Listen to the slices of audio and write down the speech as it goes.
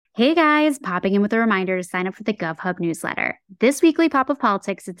Hey guys, popping in with a reminder to sign up for the GovHub newsletter. This weekly Pop of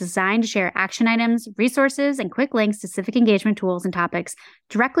Politics is designed to share action items, resources, and quick links to civic engagement tools and topics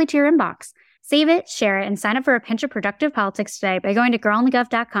directly to your inbox. Save it, share it, and sign up for a pinch of productive politics today by going to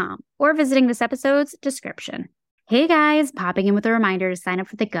girlonthegov.com or visiting this episode's description. Hey guys, popping in with a reminder to sign up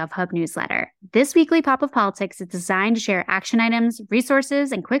for the GovHub newsletter. This weekly Pop of Politics is designed to share action items,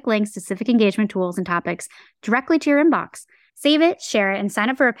 resources, and quick links to civic engagement tools and topics directly to your inbox. Save it, share it, and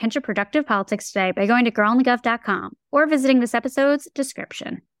sign up for a pinch of productive politics today by going to girlonthegov.com or visiting this episode's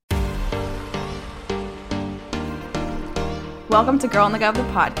description. Welcome to Girl on the Gov, the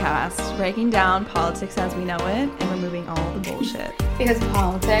podcast, breaking down politics as we know it and removing all the bullshit. Because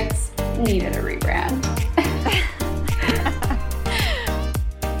politics needed a rebrand.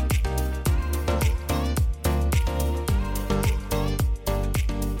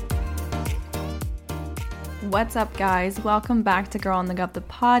 What's up, guys? Welcome back to Girl on the Gov, the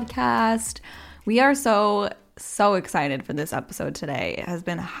podcast. We are so excited for this episode today. It has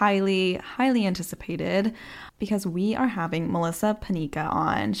been highly anticipated because we are having Melissa Panika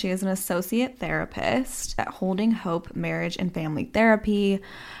on. She is an associate therapist at Holding Hope Marriage and Family Therapy.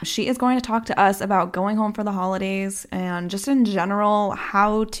 She is going to talk to us about going home for the holidays and just in general,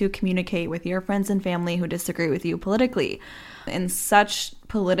 how to communicate with your friends and family who disagree with you politically. In such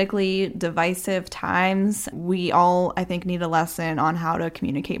politically divisive times, we all, I think, need a lesson on how to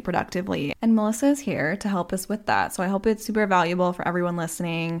communicate productively. And Melissa is here to help us with that. So I hope it's super valuable for everyone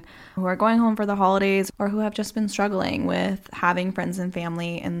listening who are going home for the holidays or who have just been struggling with having friends and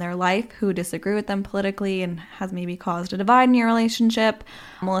family in their life who disagree with them politically and has maybe caused a divide in your relationship.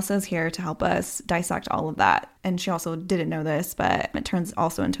 Melissa is here to help us dissect all of that. And she also didn't know this, but it turns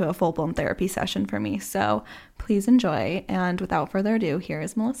also into a full-blown therapy session for me. So please enjoy. And without further ado, here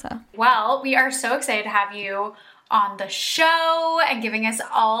is Melissa. Well, we are so excited to have you on the show and giving us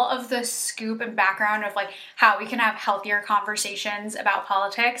all of the scoop and background of like how we can have healthier conversations about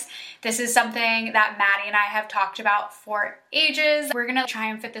politics. This is something that Maddie and I have talked about for ages. We're gonna try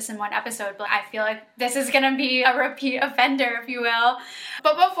and fit this in one episode, but I feel like this is gonna be a repeat offender, if you will.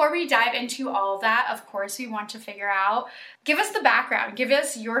 But before we dive into all of that, of course, we want to figure out, give us the background, give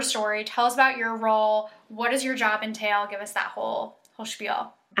us your story, tell us about your role, what does your job entail, give us that whole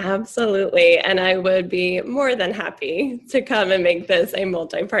spiel. Absolutely. And I would be more than happy to come and make this a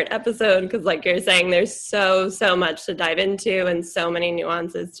multi-part episode because like you're saying, there's so much to dive into and so many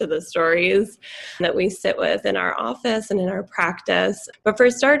nuances to the stories that we sit with in our office and in our practice. But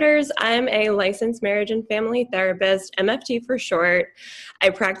for starters, I'm a licensed marriage and family therapist, MFT for short.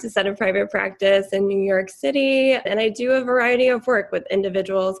 I practice at a private practice in New York City, and I do a variety of work with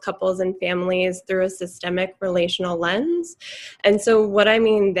individuals, couples, and families through a systemic relational lens. And so what I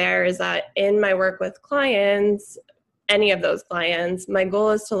mean there is that in my work with clients, any of those clients, my goal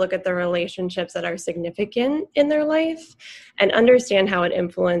is to look at the relationships that are significant in their life and understand how it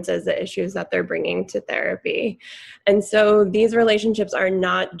influences the issues that they're bringing to therapy. And so these relationships are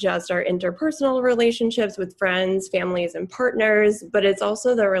not just our interpersonal relationships with friends, families, and partners, but it's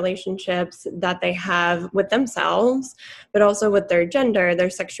also the relationships that they have with themselves, but also with their gender, their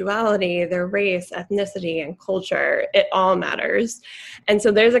sexuality, their race, ethnicity, and culture. It all matters. And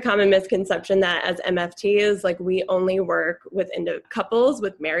so there's a common misconception that as MFTs, like we only work with couples,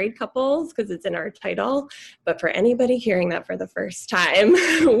 with married couples, because it's in our title. But for anybody hearing that for the first time,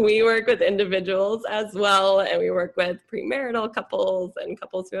 we work with individuals as well. And we work with premarital couples and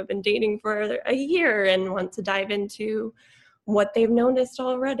couples who have been dating for a year and want to dive into what they've noticed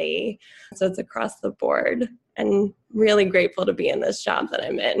already. So it's across the board, and really grateful to be in this job that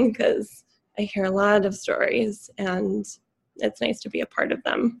I'm in because I hear a lot of stories and it's nice to be a part of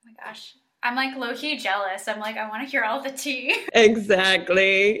them. Oh my gosh. I'm like low-key jealous. I'm like, I want to hear all the tea.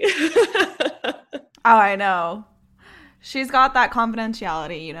 Exactly. Oh, I know. She's got that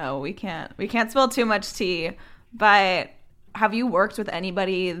confidentiality, you know, we can't spill too much tea, but have you worked with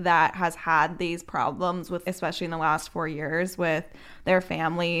anybody that has had these problems with, especially in the last 4 years, with their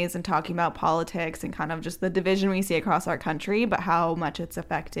families and talking about politics and kind of just the division we see across our country, but how much it's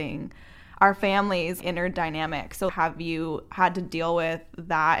affecting our families' inner dynamic? So have you had to deal with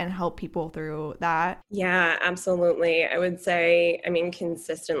that and help people through that? Yeah, absolutely. I would say,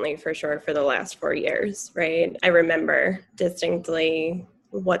 consistently for sure for the last 4 years, right? I remember distinctly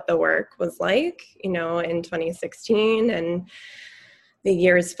what the work was like, in 2016 and the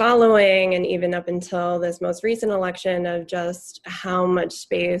years following and even up until this most recent election of just how much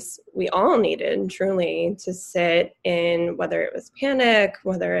space we all needed truly to sit in, whether it was panic,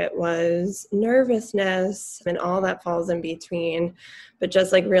 whether it was nervousness, and all that falls in between, but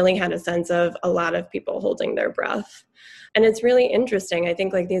just like really had a sense of a lot of people holding their breath. And it's really interesting. I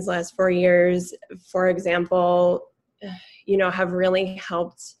think like these last 4 years, for example, have really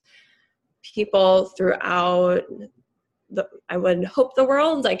helped people throughout I would hope the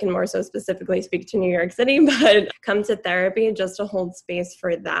world. I can more so specifically speak to New York City, but come to therapy just to hold space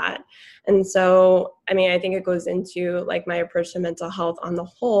for that. And so, I think it goes into like my approach to mental health on the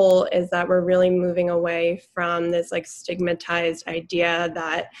whole is that we're really moving away from this like stigmatized idea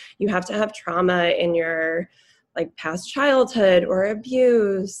that you have to have trauma in your like past childhood or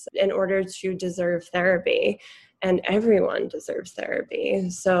abuse in order to deserve therapy. And everyone deserves therapy.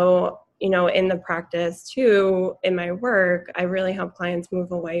 So, in the practice too, in my work, I really help clients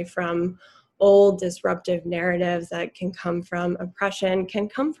move away from old disruptive narratives that can come from oppression, can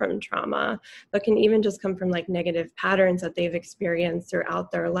come from trauma, but can even just come from like negative patterns that they've experienced throughout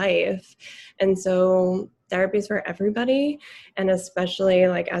their life. And so therapy is for everybody. And especially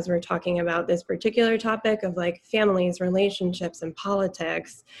like as we're talking about this particular topic of like families, relationships, and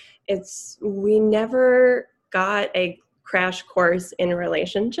politics, we never got a crash course in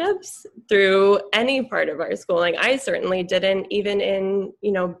relationships through any part of our schooling. I certainly didn't, even in,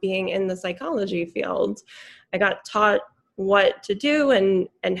 being in the psychology field. I got taught what to do and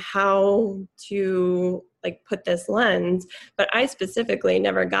how to like put this lens, but I specifically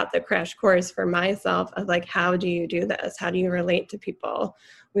never got the crash course for myself of like, how do you do this? How do you relate to people?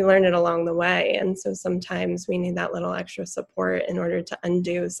 We learn it along the way. And so sometimes we need that little extra support in order to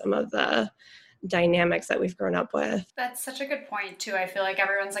undo some of the dynamics that we've grown up with. That's such a good point too. I feel like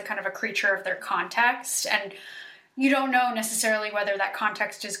everyone's like kind of a creature of their context, and you don't know necessarily whether that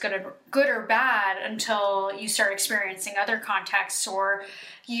context is good or bad until you start experiencing other contexts, or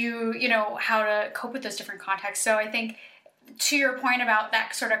you know how to cope with those different contexts. So I think to your point about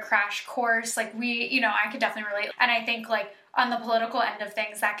that sort of crash course, like I could definitely relate. And I think like on the political end of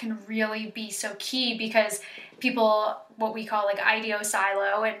things, that can really be so key because people, what we call like ideo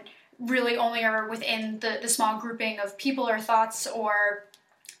silo, and really only are within the small grouping of people or thoughts or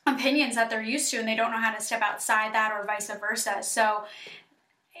opinions that they're used to, and they don't know how to step outside that or vice versa. So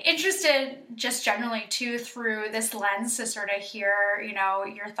interested just generally too through this lens to sort of hear,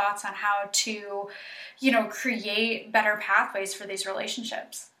 your thoughts on how to, create better pathways for these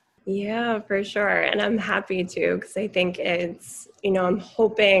relationships. Yeah, for sure. And I'm happy to, because I think it's, I'm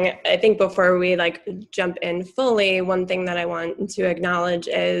hoping, I think before we like jump in fully, one thing that I want to acknowledge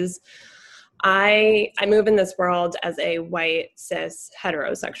is I move in this world as a white, cis,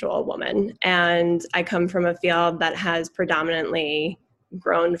 heterosexual woman. And I come from a field that has predominantly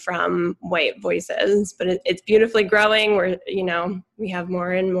grown from white voices, but it's beautifully growing. We have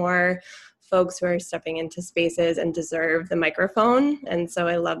more and more folks who are stepping into spaces and deserve the microphone. And so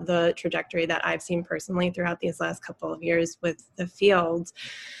I love the trajectory that I've seen personally throughout these last couple of years with the field.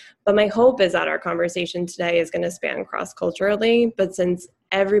 But my hope is that our conversation today is going to span cross-culturally. But since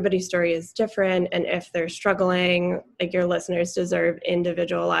everybody's story is different, and if they're struggling, like your listeners deserve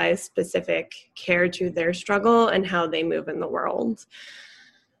individualized, specific care to their struggle and how they move in the world.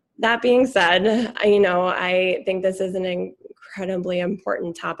 That being said, I think this is an incredibly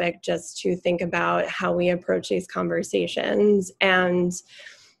important topic just to think about how we approach these conversations. And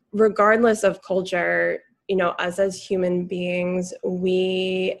regardless of culture, us as human beings,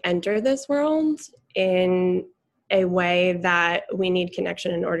 we enter this world in a way that we need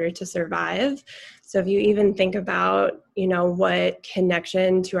connection in order to survive. So if you even think about, what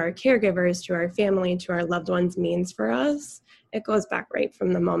connection to our caregivers, to our family, to our loved ones means for us, it goes back right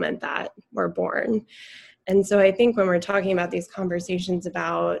from the moment that we're born. And so I think when we're talking about these conversations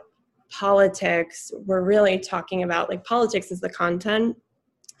about politics, we're really talking about like politics is the content,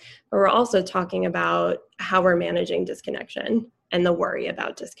 but we're also talking about how we're managing disconnection and the worry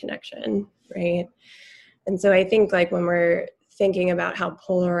about disconnection, right? And so I think like when we're thinking about how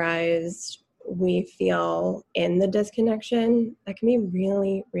polarized we feel in the disconnection, that can be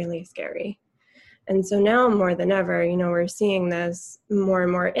really, really scary. And so now more than ever, we're seeing this more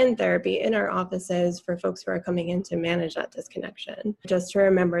and more in therapy, in our offices for folks who are coming in to manage that disconnection. Just to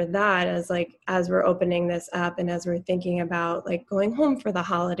remember that as we're opening this up and as we're thinking about like going home for the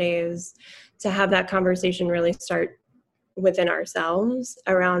holidays, to have that conversation really start within ourselves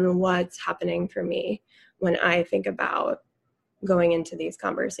around what's happening for me when I think about going into these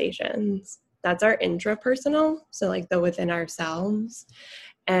conversations. That's our intrapersonal, so like the within ourselves.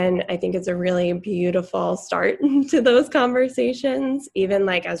 And I think it's a really beautiful start to those conversations, even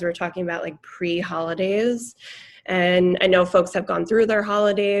like as we're talking about like pre-holidays. And I know folks have gone through their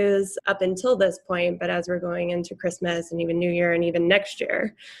holidays up until this point, but as we're going into Christmas and even New Year and even next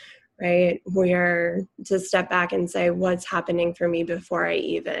year, right, we are to step back and say, what's happening for me before I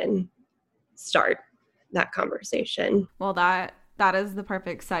even start that conversation? Well, that is the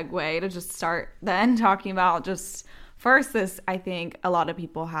perfect segue to just start then talking about just first this. I think a lot of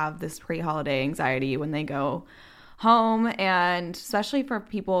people have this pre-holiday anxiety when they go home, and especially for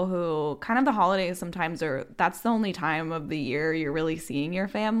people who kind of the holidays sometimes that's the only time of the year you're really seeing your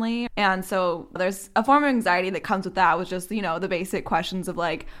family. And so there's a form of anxiety that comes with that, with just, the basic questions of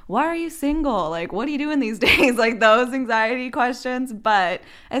like, why are you single? Like, what are you doing these days? Like those anxiety questions. But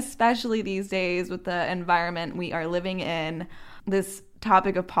especially these days with the environment we are living in, this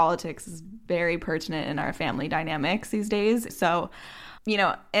topic of politics is very pertinent in our family dynamics these days. So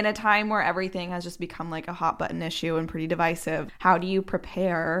in a time where everything has just become like a hot button issue and pretty divisive, how do you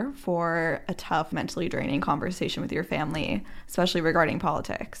prepare for a tough, mentally draining conversation with your family, especially regarding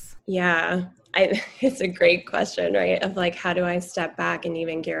politics? Yeah, it's a great question, right? Of like, how do I step back and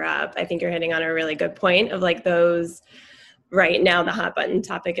even gear up? I think you're hitting on a really good point of like those. Right now, the hot button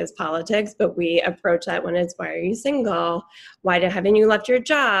topic is politics, but we approach that when it's, why are you single? Why haven't you left your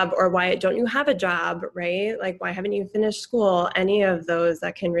job? Or why don't you have a job, right? Like, why haven't you finished school? Any of those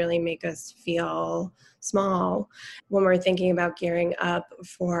that can really make us feel small when we're thinking about gearing up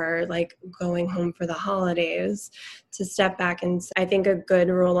for like going home for the holidays, to step back. And I think a good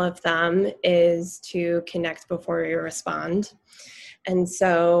rule of thumb is to connect before you respond. And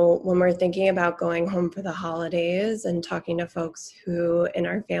so when we're thinking about going home for the holidays and talking to folks who in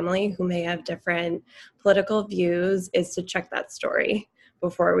our family who may have different political views, is to check that story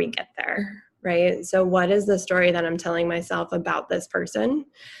before we get there, right? So what is the story that I'm telling myself about this person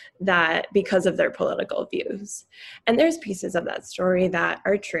that because of their political views? And there's pieces of that story that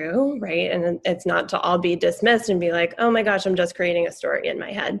are true, right? And it's not to all be dismissed and be like, oh my gosh, I'm just creating a story in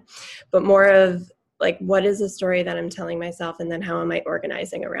my head, but more of like, what is the story that I'm telling myself? And then how am I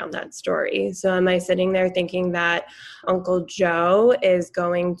organizing around that story? So am I sitting there thinking that Uncle Joe is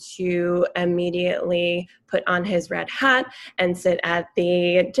going to immediately put on his red hat and sit at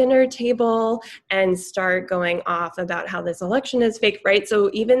the dinner table and start going off about how this election is fake, right? So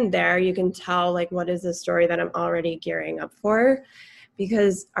even there, you can tell like, what is the story that I'm already gearing up for?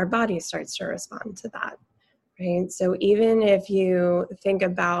 Because our body starts to respond to that. Right. So even if you think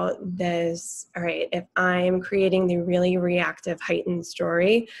about this, all right, if I'm creating the really reactive, heightened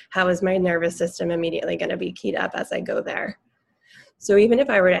story, how is my nervous system immediately going to be keyed up as I go there? So even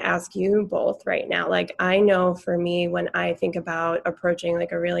if I were to ask you both right now, like I know for me, when I think about approaching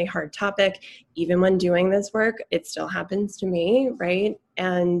like a really hard topic, even when doing this work, it still happens to me, right?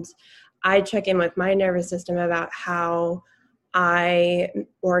 And I check in with my nervous system about how I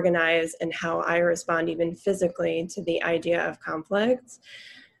organize and how I respond even physically to the idea of conflict.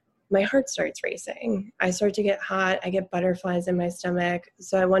 My heart starts racing. I start to get hot. I get butterflies in my stomach.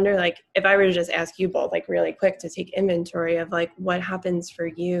 So I wonder, like, if I were to just ask you both, like really quick, to take inventory of like what happens for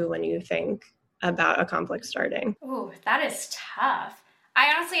you when you think about a conflict starting. Ooh, that is tough.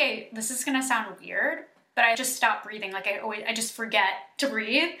 I honestly, this is going to sound weird, but I just stop breathing. Like I just forget to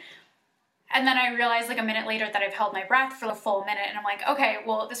breathe. And then I realized like a minute later that I've held my breath for a full minute. And I'm like, okay,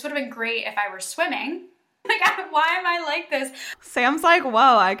 well, this would have been great if I were swimming. Like, why am I like this? Sam's like,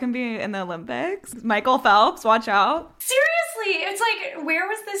 whoa, I can be in the Olympics. Michael Phelps, watch out. Seriously, it's like, where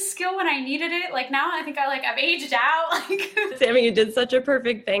was this skill when I needed it? Like now I think I've aged out. Like Sammy, you did such a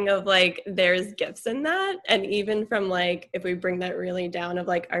perfect thing of like, there's gifts in that. And even from like, if we bring that really down of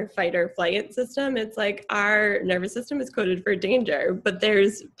like our fight or flight system, it's like our nervous system is coded for danger, but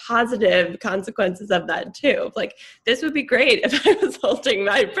there's positive consequences of that too. Like this would be great if I was holding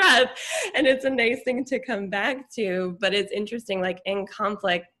my breath, and it's a nice thing to come back to. But it's interesting, like in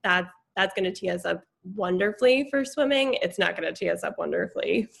conflict, that's going to tee us up wonderfully for swimming. It's not going to tee us up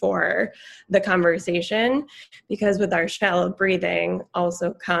wonderfully for the conversation, because with our shallow breathing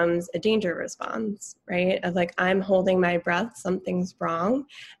also comes a danger response, right? Of like, I'm holding my breath, something's wrong,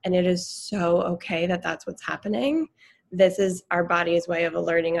 and it is so okay that that's what's happening. This is our body's way of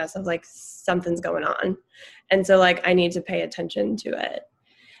alerting us of like, something's going on. And so like, I need to pay attention to it.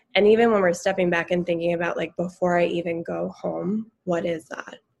 And even when we're stepping back and thinking about like, before I even go home, what is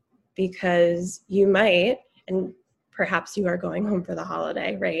that? Because you might, and perhaps you are going home for the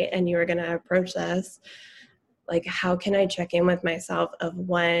holiday, right? And you are going to approach this, like, how can I check in with myself of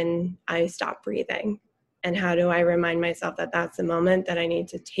when I stop breathing? And how do I remind myself that that's the moment that I need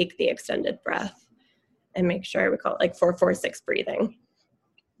to take the extended breath and make sure, we call it like 4-4-6 breathing.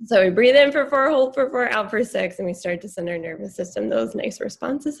 So we breathe in for 4, hold for 4, out for 6, and we start to send our nervous system those nice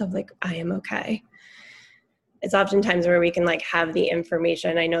responses of like, I am okay. It's oftentimes where we can like have the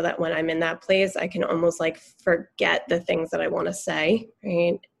information. I know that when I'm in that place, I can almost like forget the things that I want to say,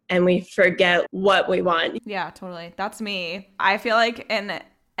 right? And we forget what we want. Yeah, totally. That's me. I feel like in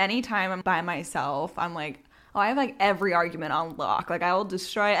any time I'm by myself, I'm like, oh, I have like every argument on lock. Like I will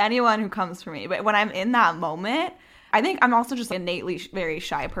destroy anyone who comes for me. But when I'm in that moment, I think I'm also just an innately very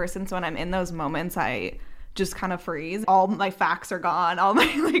shy person. So when I'm in those moments, I just kind of freeze. All my facts are gone. All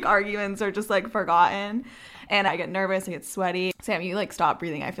my like arguments are just like forgotten. And I get nervous, I get sweaty. Sam, you like stop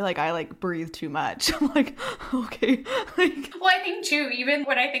breathing. I feel like I like breathe too much. I'm like, okay. Well, I think too, even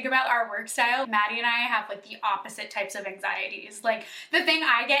when I think about our work style, Maddie and I have like the opposite types of anxieties. Like the thing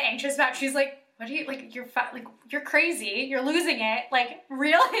I get anxious about, she's like, what do you, like, you're crazy, you're losing it, like,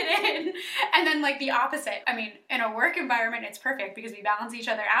 reel it in. And then, like, the opposite. I mean, in a work environment, it's perfect because we balance each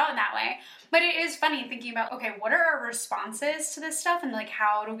other out in that way. But it is funny thinking about, okay, what are our responses to this stuff? And, like,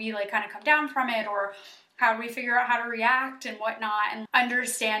 how do we, like, kind of come down from it? Or how do we figure out how to react and whatnot? And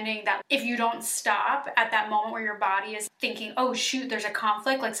understanding that if you don't stop at that moment where your body is thinking, oh, shoot, there's a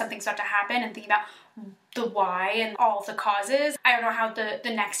conflict, like, something's about to happen, and thinking about the why and all of the causes, I don't know how the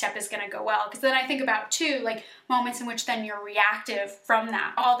next step is going to go well. Because then I think about too, like moments in which then you're reactive from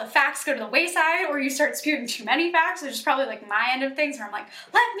that. All the facts go to the wayside, or you start spewing too many facts, which is probably like my end of things where I'm like,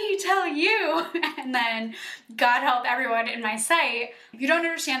 let me tell you. And then God help everyone in my sight. If you don't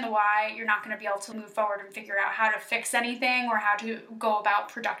understand the why, you're not going to be able to move forward and figure out how to fix anything or how to go about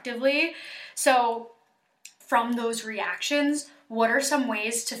productively. So from those reactions, what are some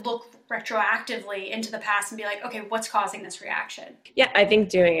ways to look retroactively into the past and be like, okay, what's causing this reaction? Yeah, I think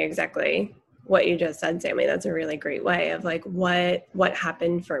doing exactly what you just said, Sammy, that's a really great way of like, what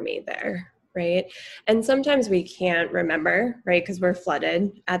happened for me there, right? And sometimes we can't remember, right? Because we're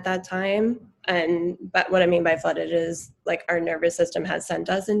flooded at that time. But what I mean by flooded is like our nervous system has sent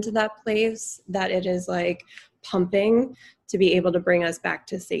us into that place that it is like pumping to be able to bring us back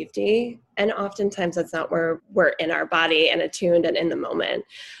to safety. And oftentimes that's not where we're in our body and attuned and in the moment.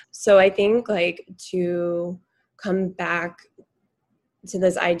 So I think like to come back to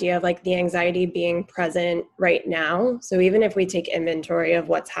this idea of like the anxiety being present right now. So even if we take inventory of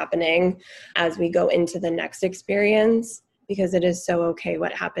what's happening as we go into the next experience, because it is so okay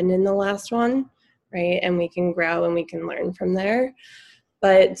what happened in the last one, right? And we can grow and we can learn from there.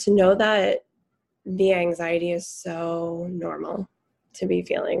 But to know that the anxiety is so normal to be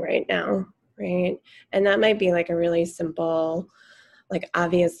feeling right now, right? And that might be like a really simple, like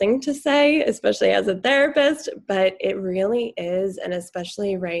obvious thing to say, especially as a therapist, but it really is. And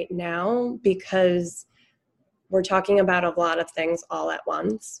especially right now, because we're talking about a lot of things all at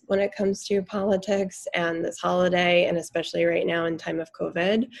once when it comes to politics and this holiday, and especially right now in time of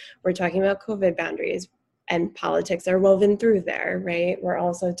COVID, we're talking about COVID boundaries. And politics are woven through there, right? We're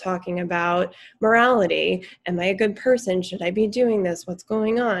also talking about morality. Am I a good person? Should I be doing this? What's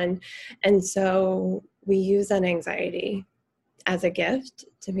going on? And so we use that anxiety as a gift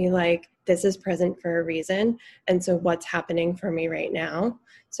to be like, this is present for a reason. And so what's happening for me right now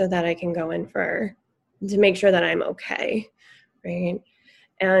so that I can go in to make sure that I'm okay, right?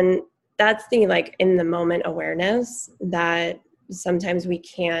 And that's the like in the moment awareness that sometimes we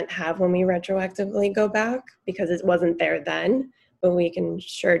can't have when we retroactively go back because it wasn't there then, but we can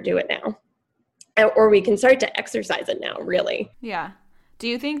sure do it now. Or we can start to exercise it now, really. Yeah. Do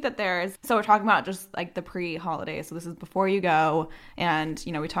you think that so we're talking about just like the pre-holiday, so this is before you go, and,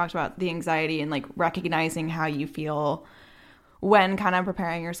 you know, we talked about the anxiety and like recognizing how you feel when kind of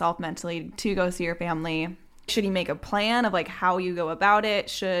preparing yourself mentally to go see your family. Should you make a plan of like how you go about it?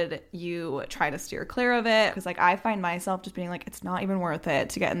 Should you try to steer clear of it? Because like I find myself just being like, it's not even worth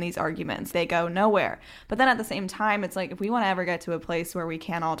it to get in these arguments. They go nowhere. But then at the same time, it's like if we want to ever get to a place where we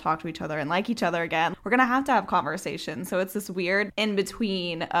can all talk to each other and like each other again, we're going to have conversations. So it's this weird in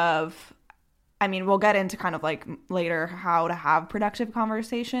between of, I mean, we'll get into kind of like later how to have productive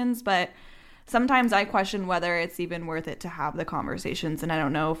conversations, but sometimes I question whether it's even worth it to have the conversations. And I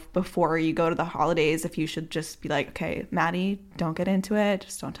don't know if before you go to the holidays, if you should just be like, okay, Maddie, don't get into it.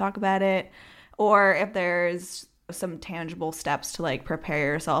 Just don't talk about it. Or if there's some tangible steps to like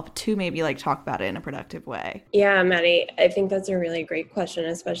prepare yourself to maybe like talk about it in a productive way. Yeah, Maddie, I think that's a really great question,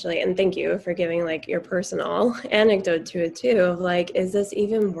 especially, and thank you for giving like your personal anecdote to it too, of like, is this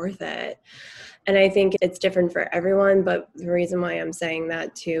even worth it? And I think it's different for everyone, but the reason why I'm saying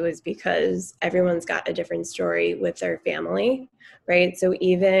that too is because everyone's got a different story with their family, right? So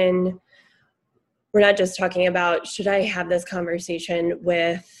even, we're not just talking about, should I have this conversation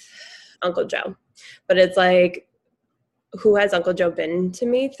with Uncle Joe? But it's like, who has Uncle Joe been to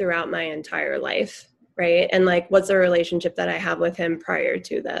me throughout my entire life? Right. And like, what's the relationship that I have with him prior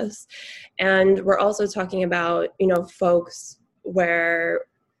to this? And we're also talking about, folks where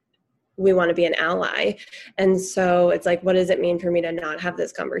we want to be an ally. And so it's like, what does it mean for me to not have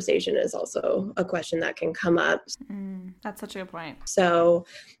this conversation is also a question that can come up. That's such a good point. So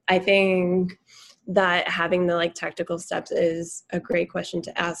I think that having the like tactical steps is a great question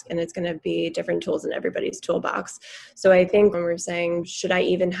to ask, and it's going to be different tools in everybody's toolbox. So I think when we're saying, should I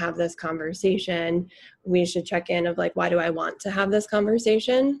even have this conversation, we should check in of like, why do I want to have this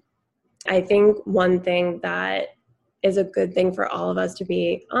conversation? I think one thing that is a good thing for all of us to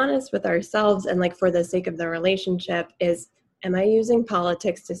be honest with ourselves and like for the sake of the relationship is, am I using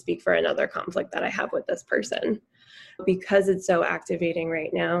politics to speak for another conflict that I have with this person? Because it's so activating right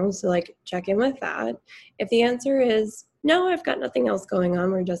now. So like check in with that. If the answer is no, I've got nothing else going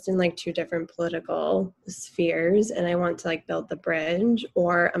on, we're just in like two different political spheres and I want to like build the bridge,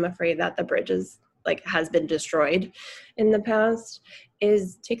 or I'm afraid that the bridge is like has been destroyed in the past,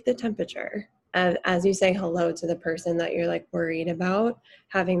 is take the temperature. As you say hello to the person that you're like worried about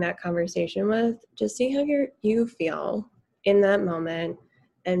having that conversation with, just see how you feel in that moment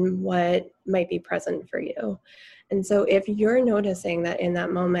and what might be present for you. And so if you're noticing that in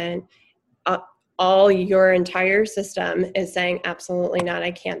that moment, all your entire system is saying, absolutely not,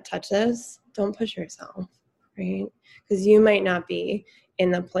 I can't touch this, don't push yourself, right? Because you might not be in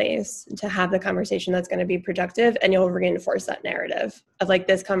the place to have the conversation that's going to be productive, and you'll reinforce that narrative of like,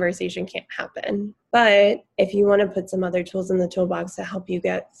 this conversation can't happen. But if you want to put some other tools in the toolbox to help you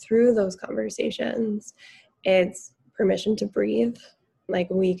get through those conversations, it's permission to breathe. Like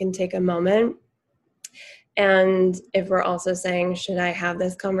we can take a moment. And if we're also saying, should I have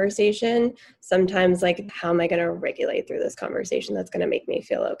this conversation? Sometimes like, how am I going to regulate through this conversation that's going to make me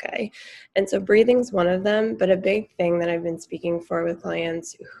feel okay? And so breathing's one of them. But a big thing that I've been speaking for with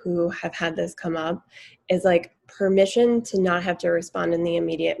clients who have had this come up is like permission to not have to respond in the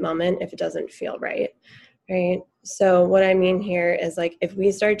immediate moment if it doesn't feel right. Right. So what I mean here is like, if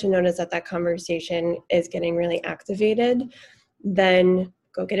we start to notice that that conversation is getting really activated, then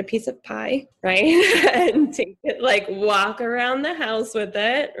go get a piece of pie, right? And take it, like walk around the house with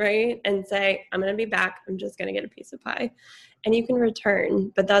it, right? And say, I'm going to be back. I'm just going to get a piece of pie. And you can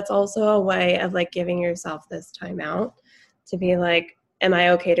return. But that's also a way of like giving yourself this time out to be like, am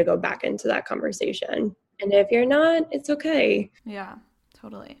I okay to go back into that conversation? And if you're not, it's okay. Yeah,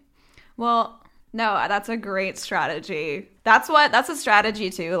 totally. Well, no, that's a great strategy. That's a strategy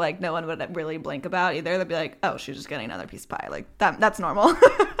too. Like no one would really blink about either. They'd be like, oh, she's just getting another piece of pie. Like that's normal.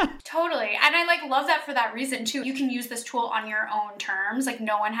 Totally. And I like love that for that reason too. You can use this tool on your own terms. Like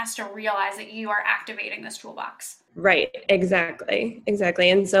no one has to realize that you are activating this toolbox. Right. Exactly.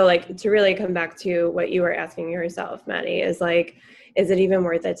 And so like to really come back to what you were asking yourself, Maddie, is like, is it even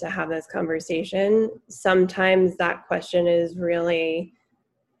worth it to have this conversation? Sometimes that question is really,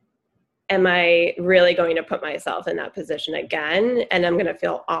 am I really going to put myself in that position again? And I'm going to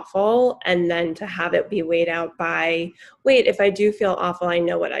feel awful. And then to have it be weighed out by, wait, if I do feel awful, I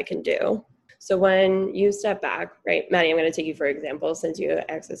know what I can do. So when you step back, right, Maddie, I'm going to take you for example, since you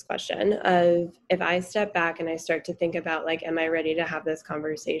asked this question of if I step back and I start to think about like, am I ready to have this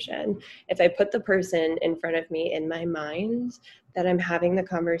conversation? If I put the person in front of me in my mind that I'm having the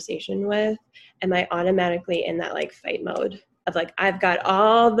conversation with, am I automatically in that like fight mode? Of like, I've got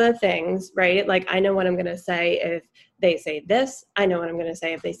all the things, right? Like, I know what I'm going to say if they say this. I know what I'm going to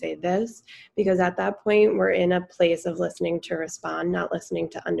say if they say this. Because at that point, we're in a place of listening to respond, not listening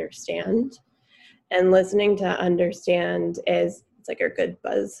to understand. And listening to understand is, it's like a good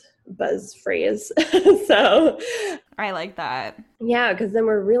buzz phrase. So I like that. Yeah, because then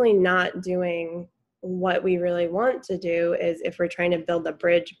we're really not doing what we really want to do is if we're trying to build a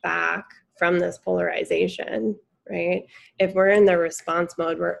bridge back from this polarization. Right? If we're in the response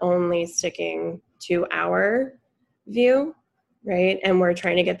mode, we're only sticking to our view, right? And we're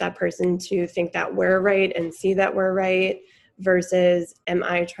trying to get that person to think that we're right and see that we're right versus am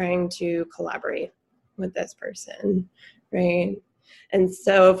I trying to collaborate with this person, right? And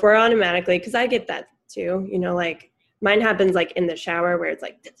so if we're automatically, because I get that too, like mine happens like in the shower where it's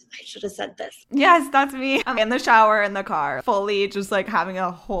like, I should have said this. Yes, that's me. I'm in the shower, in the car, fully just like having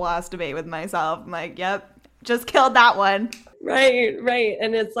a whole ass debate with myself. I'm like, yep. Just killed that one. Right.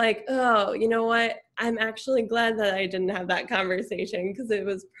 And it's like, oh, you know what? I'm actually glad that I didn't have that conversation because it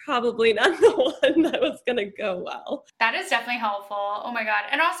was probably not the one that was going to go well. That is definitely helpful. Oh my God.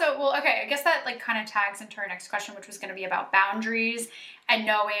 And also, well, okay, I guess that like kind of tags into our next question, which was going to be about boundaries and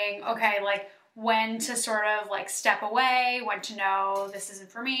knowing, okay, like when to sort of like step away, when to know this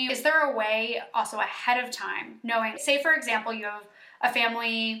isn't for me? Is there a way also ahead of time, knowing, say for example, you have a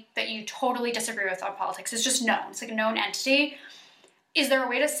family that you totally disagree with on politics, it's just known, it's like a known entity. Is there a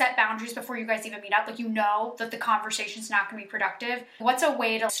way to set boundaries before you guys even meet up? Like, you know that the conversation's not going to be productive. What's a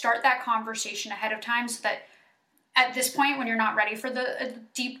way to start that conversation ahead of time so that at this point, when you're not ready for the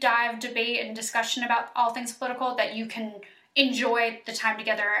deep dive debate and discussion about all things political, that you can enjoy the time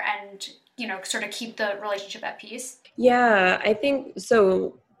together and, you know, sort of keep the relationship at peace? Yeah, I think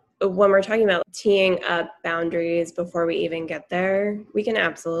so. When we're talking about teeing up boundaries before we even get there, we can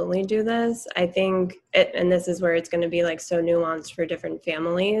absolutely do this. I think, and this is where it's going to be like so nuanced for different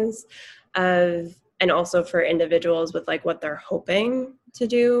families and also for individuals with like what they're hoping to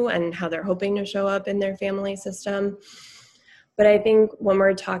do and how they're hoping to show up in their family system. But I think when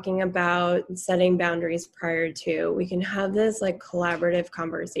we're talking about setting boundaries prior to, we can have this like collaborative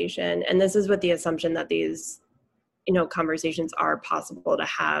conversation. And this is with the assumption that these conversations are possible to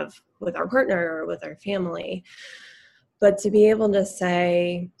have with our partner or with our family. But to be able to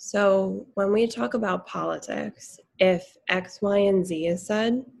say, so when we talk about politics, if X, Y, and Z is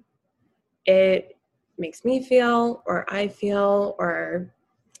said, it makes me feel, or I feel, or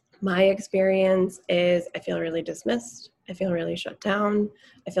my experience is I feel really dismissed. I feel really shut down.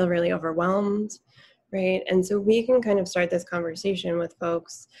 I feel really overwhelmed, right? And so we can kind of start this conversation with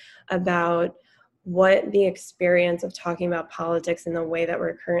folks about what the experience of talking about politics in the way that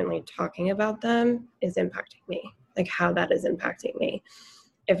we're currently talking about them is impacting me, like how that is impacting me.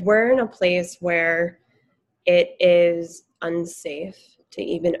 If we're in a place where it is unsafe to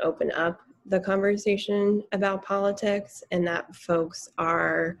even open up the conversation about politics and that folks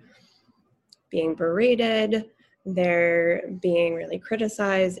are being berated, they're being really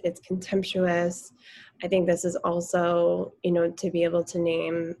criticized, it's contemptuous. I think this is also, to be able to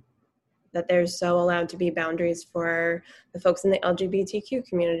name that there's so allowed to be boundaries for the folks in the LGBTQ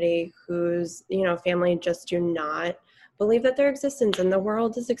community whose, family just do not believe that their existence in the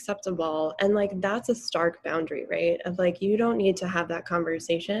world is acceptable. And like, that's a stark boundary, right? Of like, you don't need to have that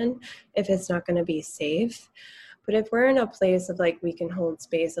conversation if it's not going to be safe. But if we're in a place of like, we can hold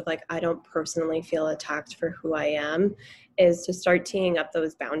space of like, I don't personally feel attacked for who I am, is to start teeing up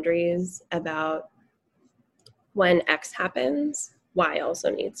those boundaries about when X happens, Y also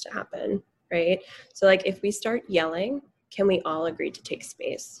needs to happen, right? So like, if we start yelling, can we all agree to take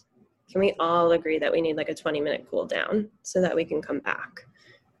space? Can we all agree that we need like a 20-minute cool down so that we can come back,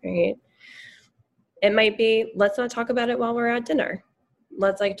 right? It might be, let's not talk about it while we're at dinner.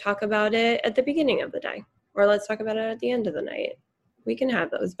 Let's like talk about it at the beginning of the day, or let's talk about it at the end of the night. We can have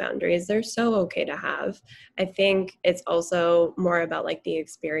those boundaries. They're so okay to have. I think it's also more about like the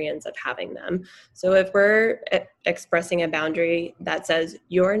experience of having them. So if we're expressing a boundary that says,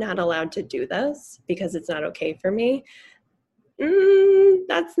 you're not allowed to do this because it's not okay for me,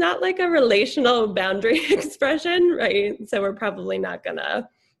 that's not like a relational boundary expression, right? So we're probably not gonna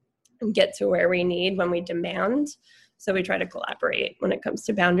get to where we need when we demand. So we try to collaborate when it comes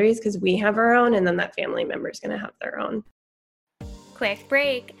to boundaries because we have our own, and then that family member is gonna have their own. Quick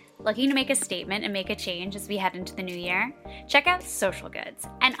break. Looking to make a statement and make a change as we head into the new year? Check out Social Goods,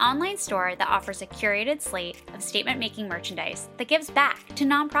 an online store that offers a curated slate of statement-making merchandise that gives back to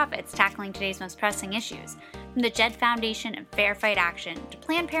nonprofits tackling today's most pressing issues. From the Jed Foundation and Fair Fight Action to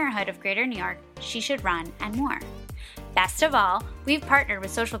Planned Parenthood of Greater New York, She Should Run, and more. Best of all, we've partnered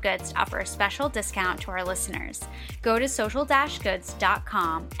with Social Goods to offer a special discount to our listeners. Go to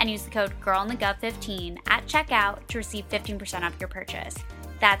social-goods.com and use the code GIRLINTHEGOV15 at checkout to receive 15% off your purchase.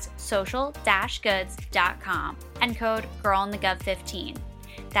 That's social-goods.com and code GIRLINTHEGOV15.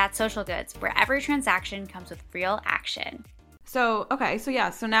 That's Social Goods, where every transaction comes with real action. So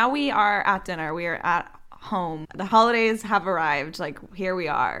now we are at dinner. We are at home. The holidays have arrived. Like, here we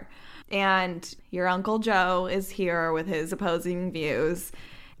are. And your Uncle Joe is here with his opposing views.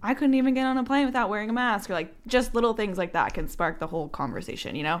 I couldn't even get on a plane without wearing a mask, or like just little things like that can spark the whole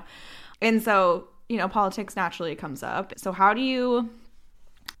conversation, And so, politics naturally comes up. So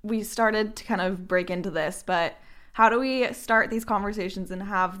we started to kind of break into this, but how do we start these conversations and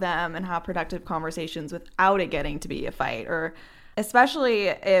have productive conversations without it getting to be a fight? Or especially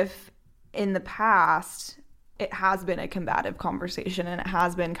if in the past it has been a combative conversation and it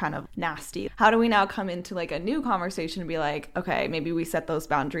has been kind of nasty. How do we now come into like a new conversation and be like, okay, maybe we set those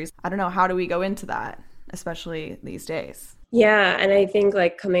boundaries? I don't know. How do we go into that, especially these days? Yeah. And I think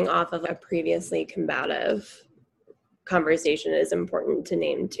like coming off of a previously combative conversation is important to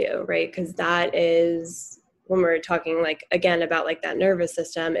name too, right? Because that is when we're talking like, again, about like that nervous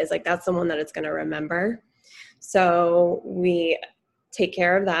system is like, that's the one that it's going to remember. So we take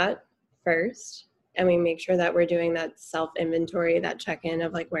care of that first, and we make sure that we're doing that self-inventory, that check-in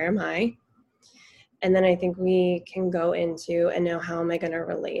of like, where am I? And then I think we can go into, and now how am I going to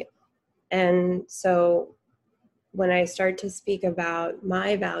relate? And so when I start to speak about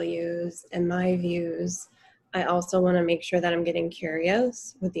my values and my views, I also want to make sure that I'm getting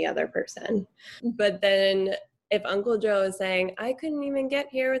curious with the other person. But then if Uncle Joe is saying, I couldn't even get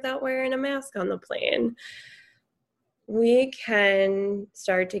here without wearing a mask on the plane, we can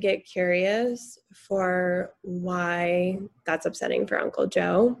start to get curious for why that's upsetting for Uncle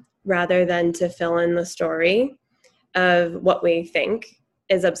Joe, rather than to fill in the story of what we think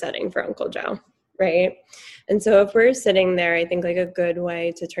is upsetting for Uncle Joe, right? And so if we're sitting there, I think like a good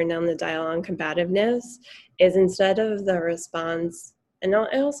way to turn down the dial on combativeness is, instead of the response, and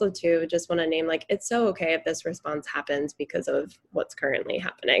I also too just want to name, like, it's so okay if this response happens because of what's currently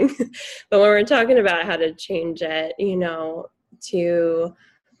happening. But when we're talking about how to change it, you know, to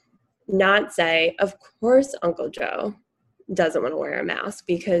not say, of course Uncle Joe doesn't want to wear a mask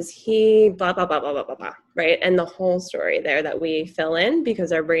because he blah, blah, blah, blah, blah, blah, blah, right? And the whole story there that we fill in,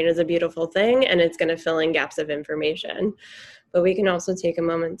 because our brain is a beautiful thing and it's going to fill in gaps of information. But we can also take a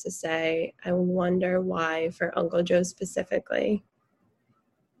moment to say, I wonder why for Uncle Joe specifically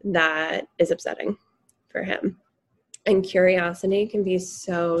that is upsetting for him. And curiosity can be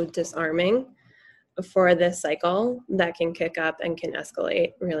so disarming for this cycle that can kick up and can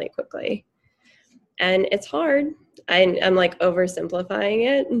escalate really quickly. And it's hard. I'm like oversimplifying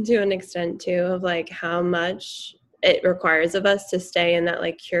it to an extent too, of like how much it requires of us to stay in that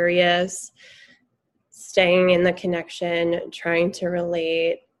like curious, staying in the connection, trying to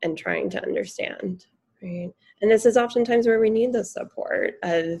relate and trying to understand, right? And this is oftentimes where we need the support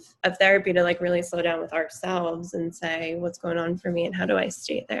of therapy to like really slow down with ourselves and say, what's going on for me and how do I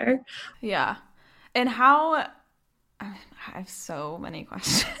stay there? Yeah. And how, I have so many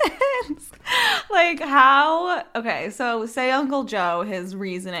questions. Like how, okay, so say Uncle Joe, his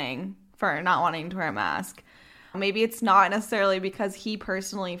reasoning for not wanting to wear a mask, maybe it's not necessarily because he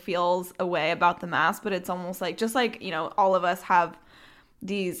personally feels a way about the mask, but it's almost like, just like, you know, all of us have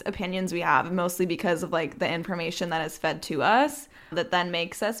these opinions we have, mostly because of like the information that is fed to us that then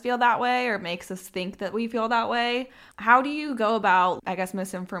makes us feel that way or makes us think that we feel that way. How do you go about, I guess,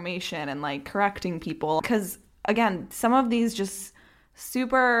 misinformation and like correcting people? Because again, some of these just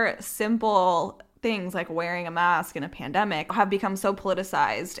super simple things like wearing a mask in a pandemic have become so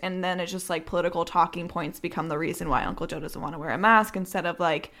politicized, and then it's just like political talking points become the reason why Uncle Joe doesn't want to wear a mask, instead of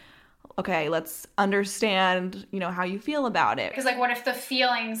like, okay, let's understand, you know, how you feel about it. Because like, what if the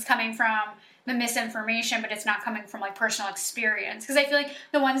feeling's coming from the misinformation, but it's not coming from like personal experience? Because I feel like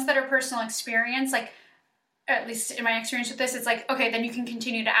the ones that are personal experience, like, at least in my experience with this, it's like, okay, then you can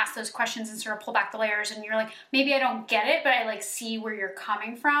continue to ask those questions and sort of pull back the layers, and you're like, maybe I don't get it, but I like see where you're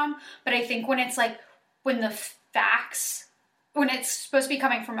coming from. But I think when it's like, when the facts, when it's supposed to be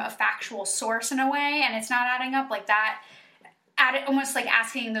coming from a factual source in a way, and it's not adding up like that, almost like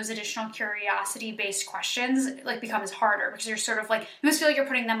asking those additional curiosity-based questions like becomes harder, because you're sort of like, you must feel like you're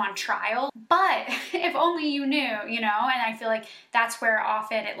putting them on trial. But if only you knew, you know. And I feel like that's where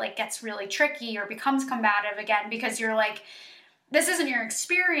often it like gets really tricky or becomes combative again, because you're like, this isn't your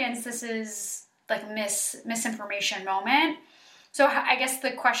experience, this is like misinformation moment. So I guess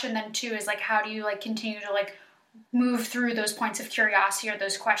the question then too is like, how do you like continue to like move through those points of curiosity or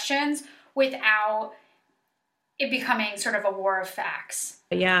those questions without it becoming sort of a war of facts?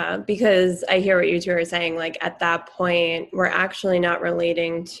 Yeah, because I hear what you two are saying. Like at that point, we're actually not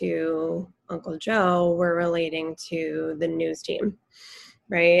relating to Uncle Joe, we're relating to the news team,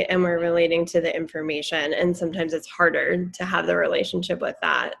 right? And we're relating to the information. And sometimes it's harder to have the relationship with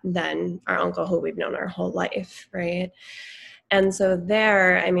that than our uncle who we've known our whole life, right? And so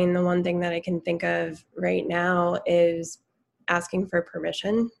there, I mean, the one thing that I can think of right now is asking for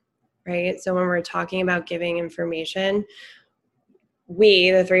permission, right? So when we're talking about giving information,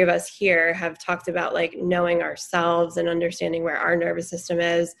 we, the three of us here, have talked about like knowing ourselves and understanding where our nervous system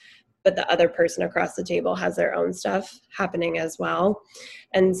is, but the other person across the table has their own stuff happening as well.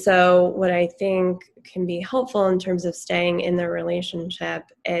 And so what I think can be helpful in terms of staying in the relationship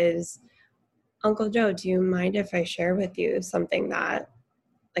is, Uncle Joe, do you mind if I share with you something that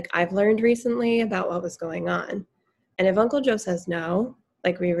like I've learned recently about what was going on? And if Uncle Joe says no,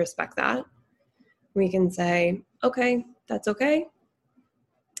 like we respect that. We can say, okay, that's okay.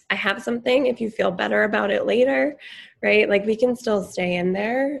 I have something if you feel better about it later, right? Like we can still stay in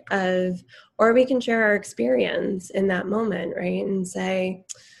there or we can share our experience in that moment, right? And say,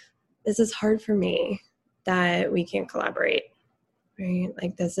 this is hard for me that we can't collaborate, right?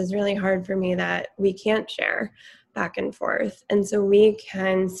 Like this is really hard for me that we can't share back and forth. And so we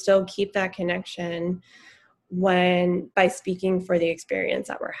can still keep that connection by speaking for the experience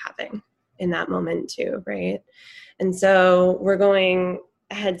that we're having in that moment too, right? And so we're going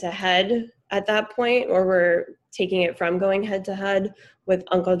head to head at that point, or we're taking it from going head to head with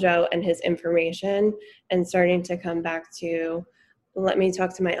Uncle Joe and his information and starting to come back to, let me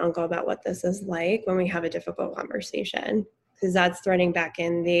talk to my uncle about what this is like when we have a difficult conversation, because that's threading back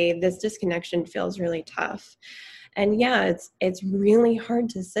in this disconnection feels really tough. And yeah, it's really hard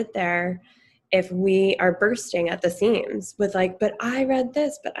to sit there if we are bursting at the seams with like, but I read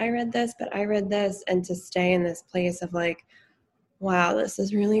this, but I read this, but I read this, and to stay in this place of like, wow, this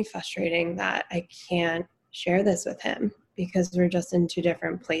is really frustrating that I can't share this with him because we're just in two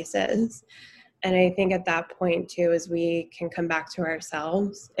different places. And I think at that point too, is we can come back to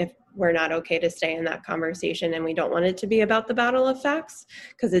ourselves if we're not okay to stay in that conversation and we don't want it to be about the battle of facts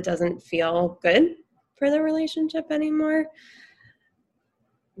because it doesn't feel good for the relationship anymore.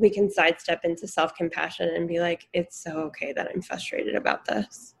 We can sidestep into self-compassion and be like, it's so okay that I'm frustrated about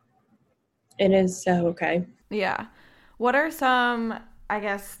this. It is so okay. Yeah. What are some, I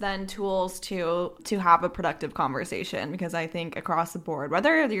guess, then tools to have a productive conversation? Because I think across the board,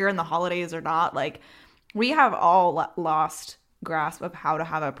 whether you're in the holidays or not, like we have all lost grasp of how to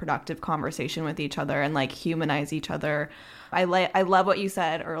have a productive conversation with each other and like humanize each other. I love what you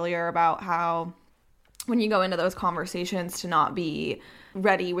said earlier about how when you go into those conversations to not be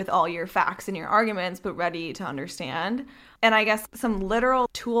ready with all your facts and your arguments, but ready to understand. And I guess some literal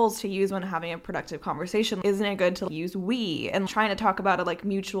tools to use when having a productive conversation. Isn't it good to use we and trying to talk about a like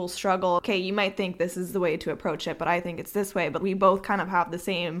mutual struggle? Okay, you might think this is the way to approach it, but I think it's this way. But we both kind of have the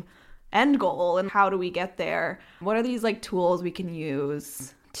same end goal. And how do we get there? What are these like tools we can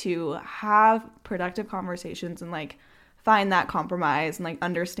use to have productive conversations and like find that compromise and like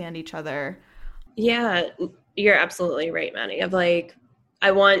understand each other? Yeah, you're absolutely right, Maddie. Of like, I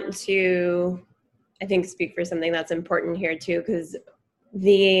want to, I think, speak for something that's important here too, because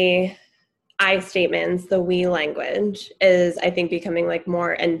the I statements, the we language is, I think, becoming like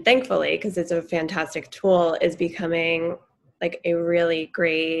more, and thankfully, because it's a fantastic tool, is becoming like a really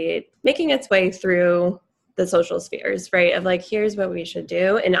great, making its way through the social spheres, right? Of like, here's what we should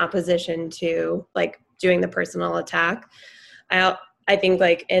do in opposition to like doing the personal attack. I think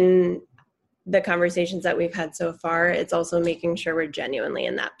like in the conversations that we've had so far, it's also making sure we're genuinely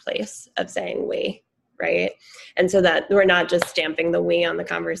in that place of saying we, right? And so that we're not just stamping the we on the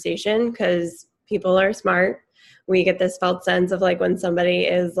conversation, because people are smart. We get this felt sense of like when somebody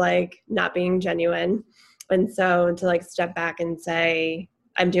is like not being genuine. And so to like step back and say,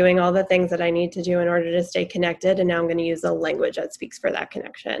 I'm doing all the things that I need to do in order to stay connected. And now I'm going to use the language that speaks for that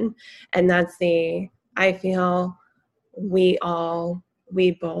connection. And that's I feel, we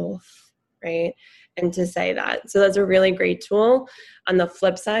both, right? And to say that. So that's a really great tool. On the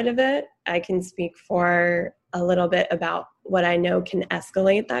flip side of it, I can speak for a little bit about what I know can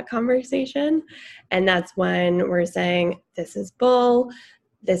escalate that conversation. And that's when we're saying, this is bull,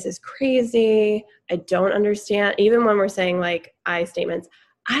 this is crazy, I don't understand. Even when we're saying like I statements,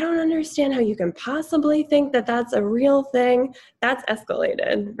 I don't understand how you can possibly think that that's a real thing. That's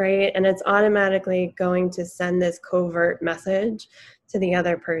escalated, right? And it's automatically going to send this covert message to the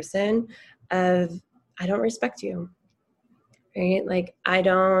other person of, I don't respect you, right? Like, I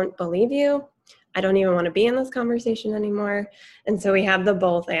don't believe you. I don't even want to be in this conversation anymore. And so we have the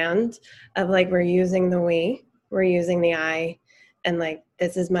both and of like, we're using the we, we're using the I, and like,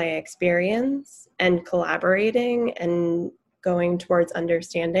 this is my experience, and collaborating and going towards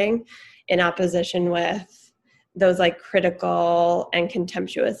understanding in opposition with those like critical and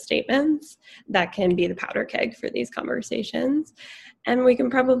contemptuous statements that can be the powder keg for these conversations. And we can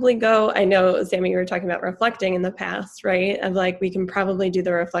probably go, I know, Sammy, you were talking about reflecting in the past, right? Of like, we can probably do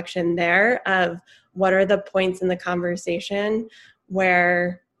the reflection there of what are the points in the conversation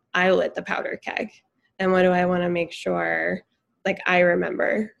where I lit the powder keg, and what do I want to make sure like I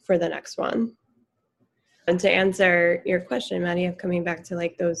remember for the next one. And to answer your question, Maddie, of coming back to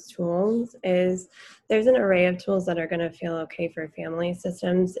like those tools, is there's an array of tools that are going to feel okay for family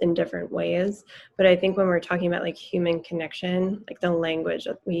systems in different ways. But I think when we're talking about like human connection, like the language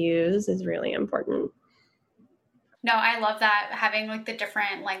that we use is really important. No, I love that, having like the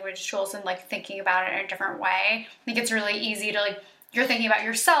different language tools and like thinking about it in a different way. I think it's really easy to like, you're thinking about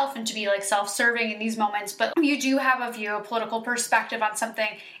yourself and to be like self-serving in these moments, but you do have a view, a political perspective on something.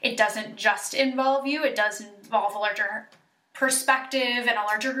 It doesn't just involve you. It does involve a larger perspective and a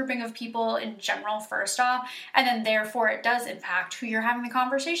larger grouping of people in general, first off, and then therefore it does impact who you're having the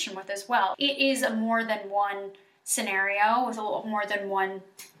conversation with as well. It is a more than one scenario with a little more than one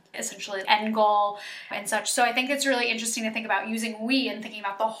essentially end goal and such. So I think it's really interesting to think about using we and thinking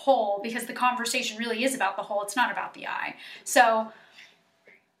about the whole, because the conversation really is about the whole. It's not about the I. So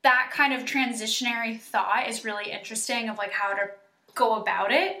that kind of transitionary thought is really interesting of like how to go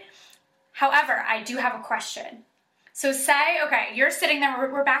about it. However, I do have a question. So say, okay, you're sitting there,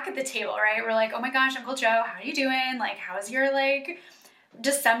 we're back at the table, right? We're like, oh my gosh, Uncle Joe, how are you doing? Like, how's your like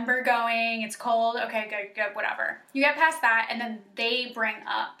December going? It's cold. Okay, good, whatever. You get past that, and then they bring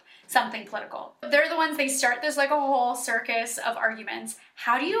up something political. They're the ones, they start this like a whole circus of arguments.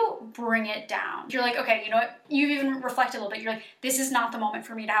 How do you bring it down? You're like, okay, you know what? You even reflect a little bit. You're like, this is not the moment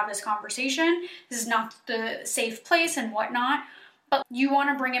for me to have this conversation. This is not the safe place and whatnot. But you want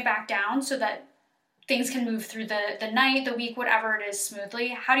to bring it back down so that things can move through the night, the week, whatever it is smoothly.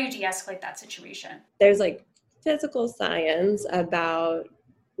 How do you de-escalate that situation? There's like physical science about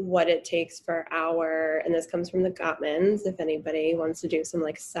what it takes for and this comes from the Gottmans, if anybody wants to do some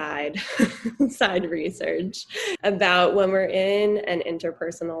like side research about when we're in an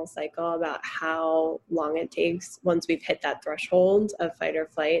interpersonal cycle, about how long it takes once we've hit that threshold of fight or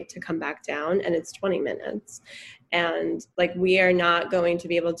flight to come back down, and it's 20 minutes. And like, we are not going to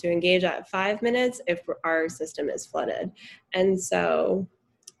be able to engage at 5 minutes if our system is flooded. And so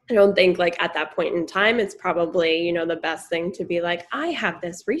I don't think like at that point in time, it's probably, you know, the best thing to be like, I have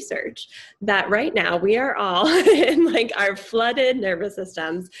this research that right now we are all in like our flooded nervous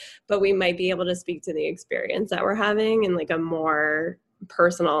systems, but we might be able to speak to the experience that we're having in like a more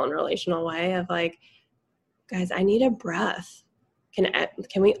personal and relational way of like, guys, I need a breath.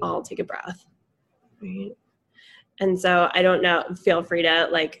 Can we all take a breath? Right? And so I don't know, feel free to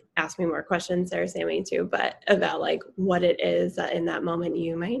like ask me more questions there, Sammy, too, but about like what it is that in that moment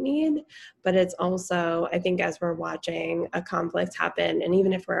you might need. But it's also, I think as we're watching a conflict happen, and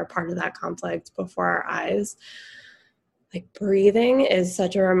even if we're a part of that conflict before our eyes, like breathing is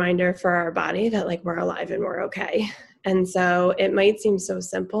such a reminder for our body that like we're alive and we're okay. And so it might seem so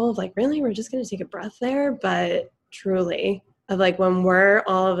simple, like really, we're just going to take a breath there, but truly of like when we're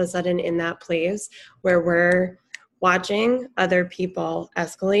all of a sudden in that place where we're watching other people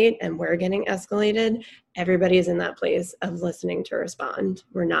escalate and we're getting escalated, everybody's in that place of listening to respond.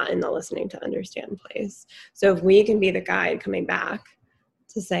 We're not in the listening to understand place. So if we can be the guide coming back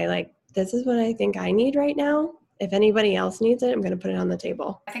to say like, this is what I think I need right now. If anybody else needs it, I'm going to put it on the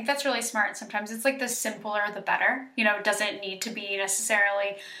table. I think that's really smart. Sometimes it's like the simpler, the better. You know, it doesn't need to be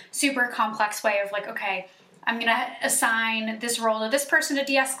necessarily super complex way of like, okay, I'm going to assign this role to this person to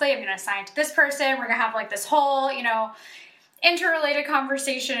de-escalate. I'm going to assign it to this person. We're going to have like this whole, you know, interrelated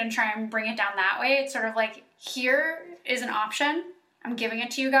conversation and try and bring it down that way. It's sort of like, here is an option. I'm giving it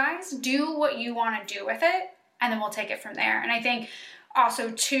to you guys. Do what you want to do with it, and then we'll take it from there. And I think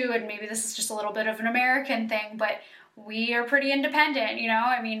also too, and maybe this is just a little bit of an American thing, but we are pretty independent, you know?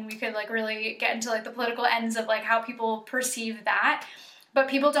 I mean, we could like really get into like the political ends of like how people perceive that. But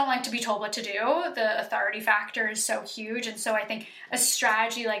people don't like to be told what to do. The authority factor is so huge. And so I think a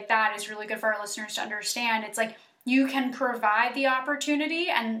strategy like that is really good for our listeners to understand. It's like you can provide the opportunity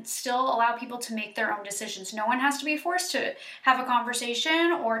and still allow people to make their own decisions. No one has to be forced to have a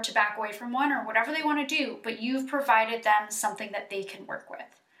conversation or to back away from one or whatever they want to do. But you've provided them something that they can work with.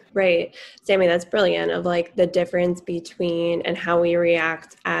 Right. Sammy, that's brilliant of like the difference between and how we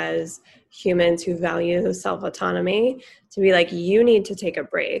react as humans who value self-autonomy to be like, you need to take a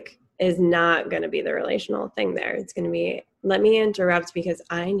break is not going to be the relational thing there. It's going to be, let me interrupt because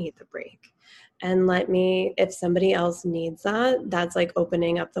I need the break. And let me, if somebody else needs that, that's like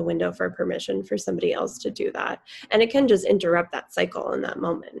opening up the window for permission for somebody else to do that. And it can just interrupt that cycle in that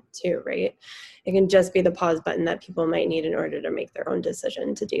moment too, right? It can just be the pause button that people might need in order to make their own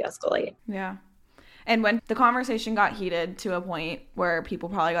decision to de-escalate. Yeah. And when the conversation got heated to a point where people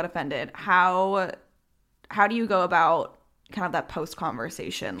probably got offended, how do you go about kind of that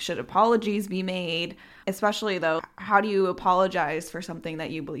post-conversation? Should apologies be made? Especially though, how do you apologize for something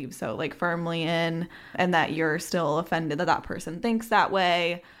that you believe so like firmly in and that you're still offended that that person thinks that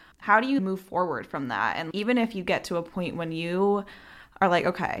way? How do you move forward from that? And even if you get to a point when you are like,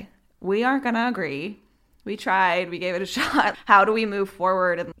 okay, we aren't going to agree. We tried, we gave it a shot. How do we move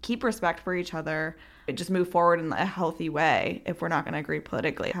forward and keep respect for each other? Just move forward in a healthy way if we're not going to agree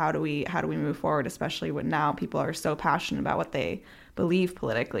politically. How do we move forward, especially when now people are so passionate about what they believe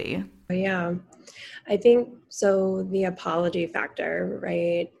politically? Yeah, I think so. The apology factor,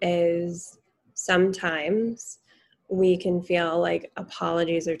 right, is sometimes we can feel like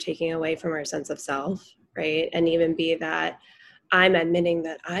apologies are taking away from our sense of self, right? And even be that I'm admitting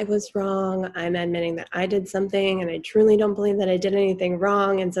that I was wrong. I'm admitting that I did something and I truly don't believe that I did anything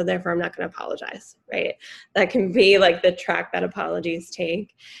wrong. And so therefore I'm not going to apologize, right? That can be like the track that apologies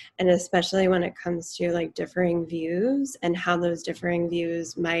take. And especially when it comes to like differing views and how those differing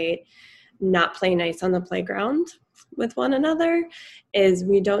views might not play nice on the playground with one another, is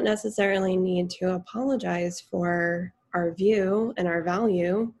we don't necessarily need to apologize for our view and our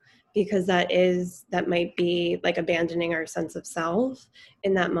value, because that might be like abandoning our sense of self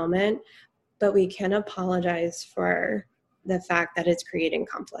in that moment. But we can apologize for the fact that it's creating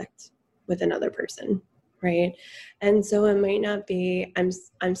conflict with another person, right? And so it might not be,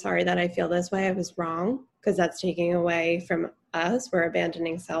 I'm sorry that I feel this way, I was wrong, because that's taking away from us. We're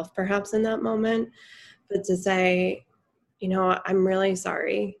abandoning self perhaps in that moment. But to say, I'm really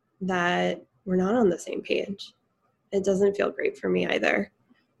sorry that we're not on the same page. It doesn't feel great for me either.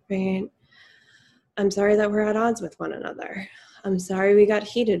 Right? I'm sorry that we're at odds with one another. I'm sorry we got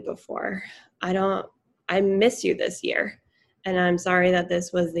heated before. I miss you this year. And I'm sorry that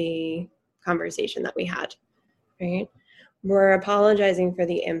this was the conversation that we had, right? We're apologizing for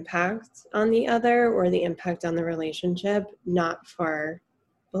the impact on the other or the impact on the relationship, not for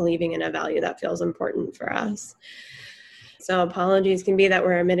believing in a value that feels important for us. So apologies can be that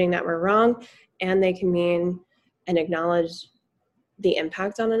we're admitting that we're wrong, and they can mean and acknowledge the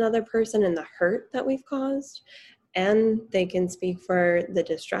impact on another person and the hurt that we've caused. And they can speak for the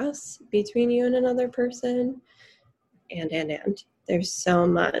distress between you and another person. And there's so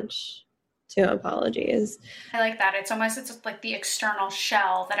much to apologies. I like that. It's like the external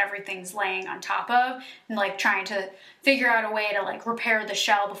shell that everything's laying on top of, and like trying to figure out a way to like repair the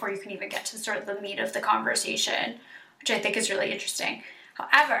shell before you can even get to sort of the meat of the conversation, which I think is really interesting.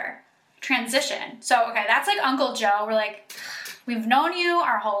 However, transition. So, okay, that's like Uncle Joe. We're like, we've known you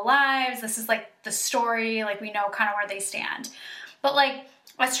our whole lives. This is like the story. Like we know kind of where they stand. But like,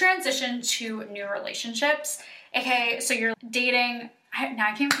 let's transition to new relationships. Okay, so you're dating. Now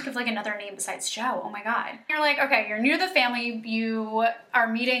I can't think of like another name besides Joe. Oh my God. You're like, okay, you're new to the family. You are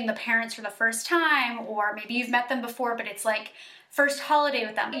meeting the parents for the first time, or maybe you've met them before, but it's like first holiday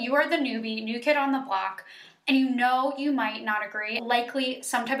with them. You are the newbie, new kid on the block. And you might not agree. Likely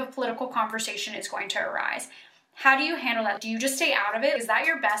some type of political conversation is going to arise. How do you handle that? Do you just stay out of it? Is that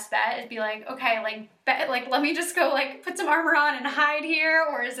your best bet? Is be like, okay, like let me just go like put some armor on and hide here?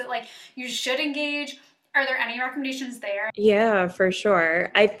 Or is it like you should engage? Are there any recommendations there? Yeah, for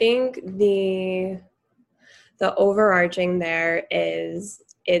sure. I think the overarching there is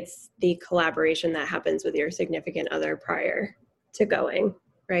it's the collaboration that happens with your significant other prior to going,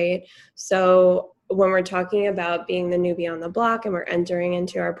 right? So when we're talking about being the newbie on the block and we're entering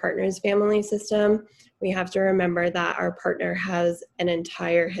into our partner's family system, we have to remember that our partner has an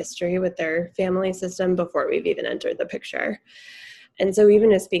entire history with their family system before we've even entered the picture. And so even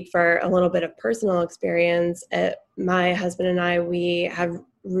to speak for a little bit of personal experience, my husband and I, we have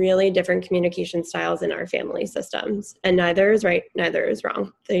really different communication styles in our family systems. And neither is right, neither is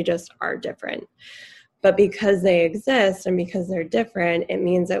wrong. They just are different. But because they exist and because they're different, it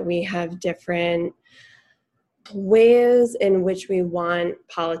means that we have different ways in which we want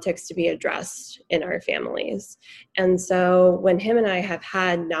politics to be addressed in our families. And so when him and I have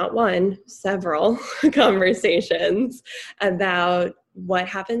had not one, several conversations about what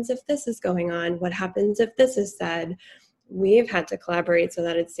happens if this is going on, what happens if this is said, we've had to collaborate so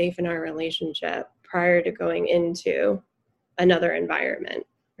that it's safe in our relationship prior to going into another environment,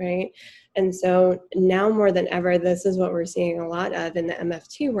 right? And so now more than ever, this is what we're seeing a lot of in the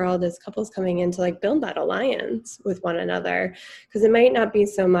MFT world, is couples coming in to like build that alliance with one another, because it might not be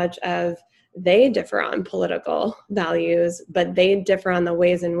so much of they differ on political values, but they differ on the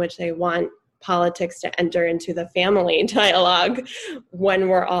ways in which they want politics to enter into the family dialogue when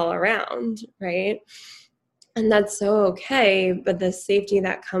we're all around, right? And that's so okay, but the safety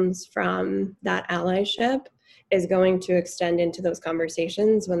that comes from that allyship is going to extend into those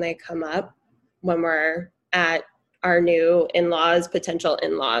conversations when they come up, when we're at our new potential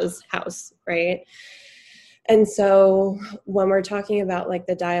in-laws house, right? And so when we're talking about like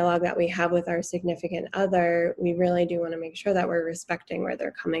the dialogue that we have with our significant other, we really do want to make sure that we're respecting where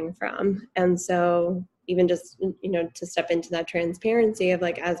they're coming from. And so even just, to step into that transparency of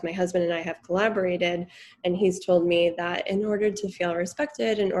like, as my husband and I have collaborated, and he's told me that in order to feel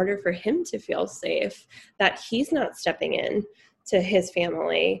respected, in order for him to feel safe, that he's not stepping in to his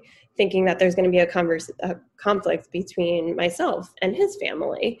family thinking that there's going to be a conflict between myself and his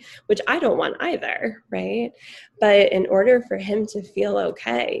family, which I don't want either, right? But in order for him to feel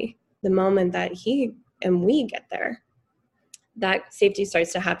okay, the moment that he and we get there, that safety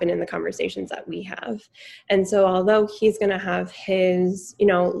starts to happen in the conversations that we have. And so although he's going to have his,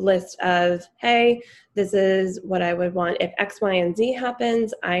 list of, hey, this is what I would want if X, Y, and Z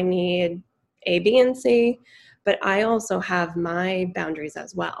happens, I need A, B, and C, but I also have my boundaries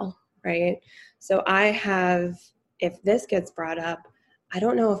as well, right? So I have, if this gets brought up, I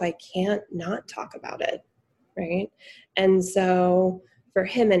don't know if I can't not talk about it, right? And so for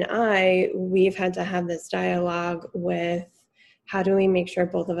him and I, we've had to have this dialogue with how do we make sure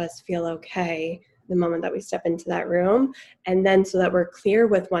both of us feel okay the moment that we step into that room, and then so that we're clear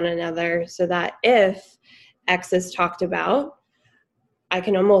with one another so that if X is talked about, I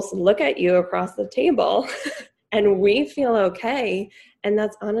can almost look at you across the table and we feel okay. And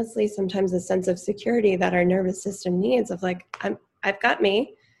that's honestly sometimes a sense of security that our nervous system needs of like, I've got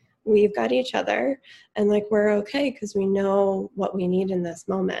me, we've got each other, and like we're okay because we know what we need in this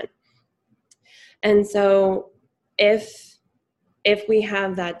moment. And so if we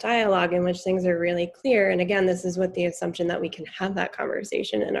have that dialogue in which things are really clear, and again, this is with the assumption that we can have that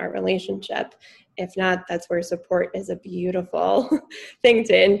conversation in our relationship. If not, that's where support is a beautiful thing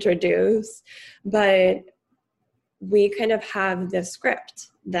to introduce. But we kind of have the script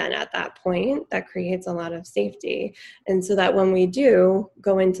then at that point that creates a lot of safety. And so that when we do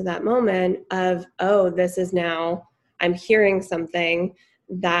go into that moment of, oh, this is now, I'm hearing something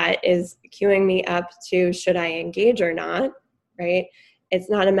that is queuing me up to, should I engage or not? Right? It's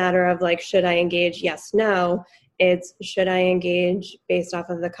not a matter of like, should I engage? Yes, no. It's should I engage based off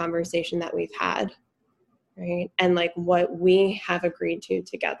of the conversation that we've had, right? And like what we have agreed to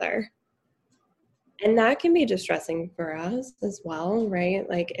together. And that can be distressing for us as well, right?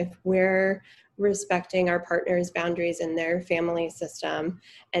 Like if we're respecting our partner's boundaries in their family system,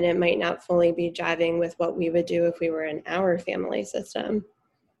 and it might not fully be jiving with what we would do if we were in our family system,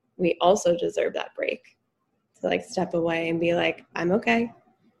 we also deserve that break. To like step away and be like, I'm okay.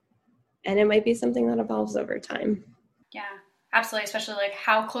 And it might be something that evolves over time. Yeah, absolutely. Especially like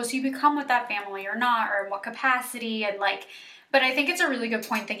how close you become with that family or not, or in what capacity. And like, but I think it's a really good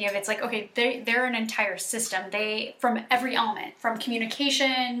point thinking of it's like, okay, they're an entire system. They, from every element, from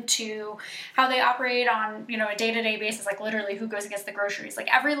communication to how they operate on, a day-to-day basis, like literally who goes and gets the groceries,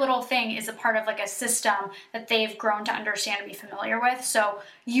 like every little thing is a part of like a system that they've grown to understand and be familiar with. So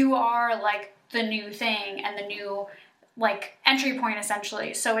you are like the new thing and the new like entry point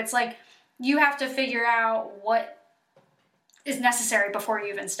essentially. So it's like you have to figure out what is necessary before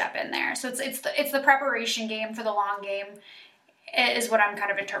you even step in there. So it's the preparation game for the long game is what I'm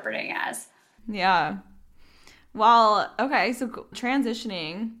kind of interpreting as. Yeah. Well, okay, so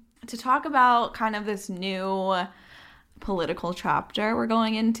transitioning to talk about kind of this new political chapter we're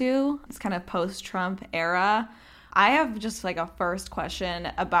going into. It's kind of post-Trump era. I have just like a first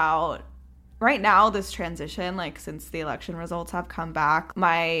question about right now, this transition, like since the election results have come back,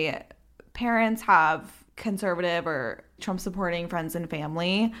 my parents have conservative or Trump supporting friends and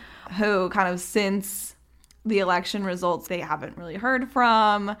family who kind of since the election results, they haven't really heard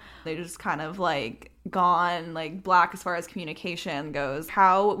from. They just kind of like gone like black as far as communication goes.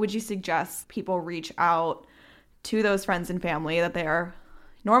 How would you suggest people reach out to those friends and family that they are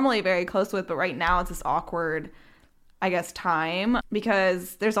normally very close with, but right now it's this awkward time,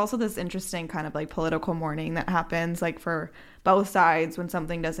 because there's also this interesting kind of like political mourning that happens like for both sides when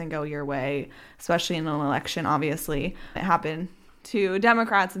something doesn't go your way, especially in an election. Obviously it happened to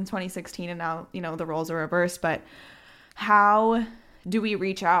Democrats in 2016 and now the roles are reversed. But how do we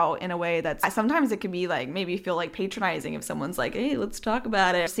reach out in a way that's sometimes it can be like maybe feel like patronizing if someone's like, hey, let's talk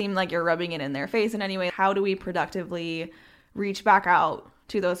about it, seem like you're rubbing it in their face in any way. How do we productively reach back out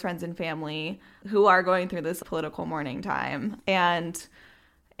to those friends and family who are going through this political mourning time and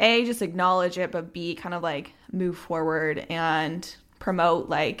A, just acknowledge it, but B, kind of like move forward and promote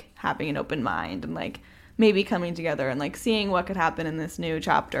like having an open mind and like maybe coming together and like seeing what could happen in this new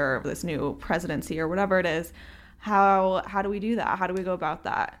chapter of this new presidency or whatever it is. How do we do that? How do we go about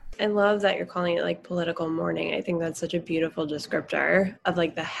that? I love that you're calling it like political mourning. I think that's such a beautiful descriptor of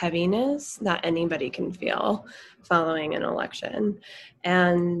like the heaviness that anybody can feel following an election.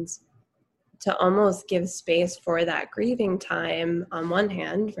 And to almost give space for that grieving time on one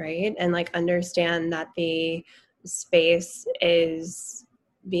hand, right? And like understand that the space is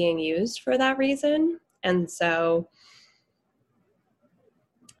being used for that reason. And so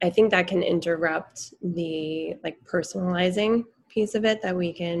I think that can interrupt the like personalizing piece of it that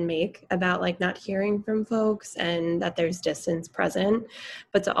we can make about like not hearing from folks and that there's distance present,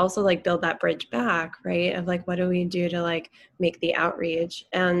 but to also like build that bridge back, right? Of like, what do we do to like make the outreach?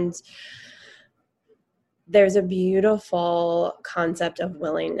 And there's a beautiful concept of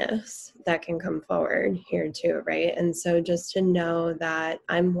willingness that can come forward here too, right? And so just to know that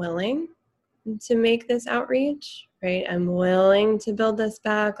I'm willing to make this outreach, right? I'm willing to build this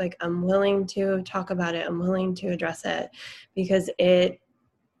back. Like, I'm willing to talk about it. I'm willing to address it, because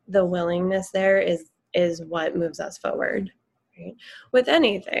the willingness there is what moves us forward. Right? With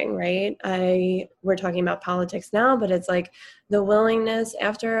anything, right? We're talking about politics now, but it's like the willingness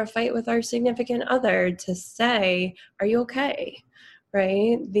after a fight with our significant other to say, "Are you okay?"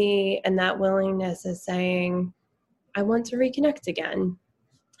 Right? And that willingness is saying, "I want to reconnect again."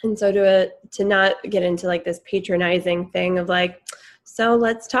 And so to not get into like this patronizing thing of like, "So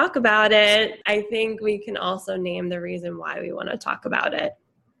let's talk about it." I think we can also name the reason why we want to talk about it,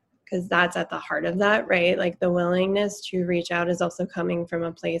 because that's at the heart of that, right? Like, the willingness to reach out is also coming from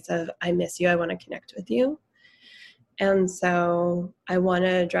a place of, I miss you, I want to connect with you. And so I want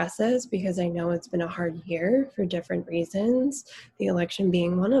to address this because I know it's been a hard year for different reasons, the election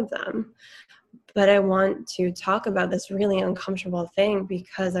being one of them. But I want to talk about this really uncomfortable thing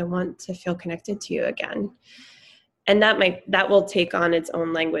because I want to feel connected to you again. And that will take on its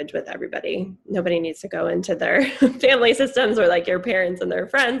own language with everybody. Nobody needs to go into their family systems, or like your parents and their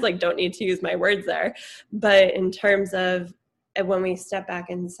friends, like, don't need to use my words there. But in terms of when we step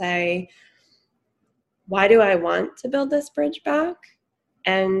back and say, why do I want to build this bridge back?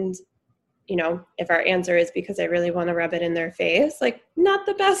 And, if our answer is because I really want to rub it in their face, like, not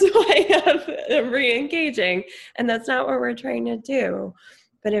the best way of re-engaging. And that's not what we're trying to do.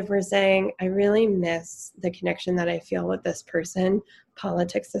 But if we're saying, I really miss the connection that I feel with this person,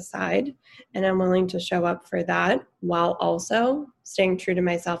 politics aside, and I'm willing to show up for that while also staying true to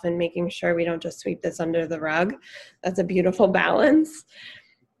myself and making sure we don't just sweep this under the rug, that's a beautiful balance.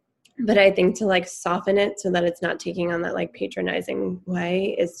 But I think to like soften it so that it's not taking on that like patronizing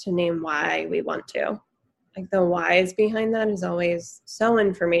way is to name why we want to. Like, the whys behind that is always so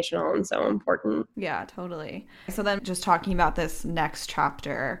informational and so important. Yeah, totally. So then just talking about this next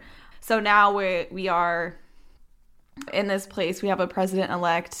chapter. So now we are in this place. We have a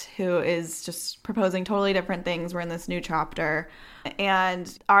president-elect who is just proposing totally different things. We're in this new chapter.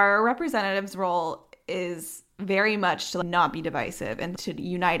 And our representative's role is very much to not be divisive and to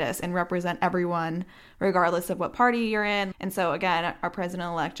unite us and represent everyone regardless of what party you're in. And so again, our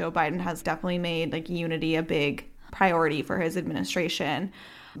president-elect Joe Biden has definitely made like unity a big priority for his administration.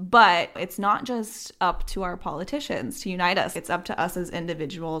 But it's not just up to our politicians to unite us. It's up to us as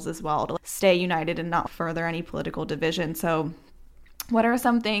individuals as well to stay united and not further any political division. So what are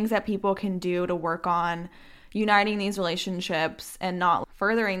some things that people can do to work on uniting these relationships and not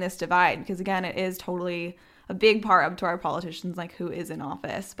furthering this divide? Because again, it is totally a big part up to our politicians, like who is in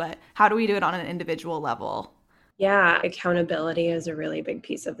office, but how do we do it on an individual level? Yeah, accountability is a really big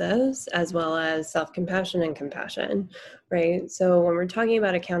piece of this, as well as self-compassion and compassion, right? So when we're talking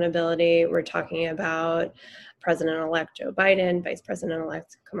about accountability, we're talking about President-elect Joe Biden, Vice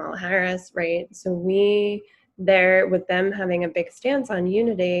President-elect Kamala Harris, right? So with them having a big stance on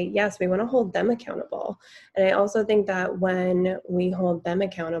unity, yes, we want to hold them accountable. And I also think that when we hold them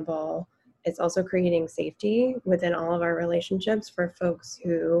accountable, it's also creating safety within all of our relationships for folks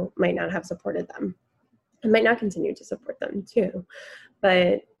who might not have supported them and might not continue to support them too.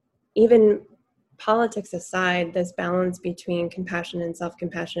 But even politics aside, this balance between compassion and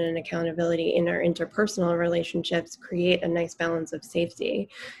self-compassion and accountability in our interpersonal relationships create a nice balance of safety,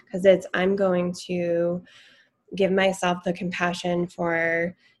 because I'm going to give myself the compassion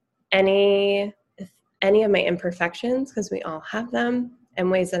for any of my imperfections, because we all have them, and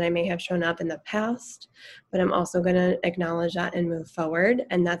ways that I may have shown up in the past, but I'm also going to acknowledge that and move forward.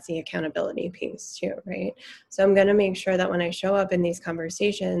 And that's the accountability piece too, right? So I'm going to make sure that when I show up in these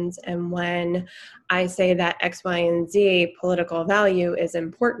conversations and when I say that X, Y, and Z political value is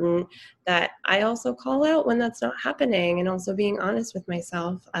important, that I also call out when that's not happening, and also being honest with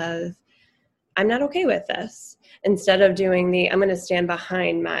myself of, I'm not okay with this, instead of doing I'm going to stand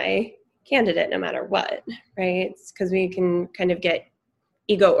behind my candidate no matter what, right? Because we can kind of get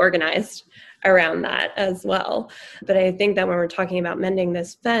ego organized around that as well. But I think that when we're talking about mending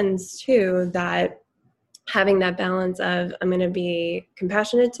this fence too, that having that balance of, I'm going to be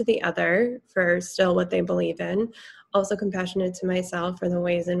compassionate to the other for still what they believe in, also compassionate to myself for the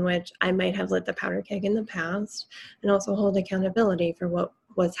ways in which I might have lit the powder keg in the past, and also hold accountability for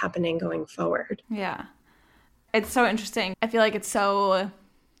what's happening going forward. Yeah. It's so interesting. I feel like it's so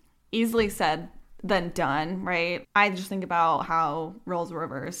easily said than done, right? I just think about how roles were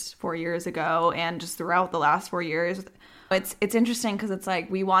reversed 4 years ago and just throughout the last 4 years. It's interesting because it's like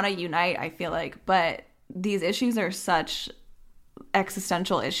we want to unite, I feel like, but these issues are such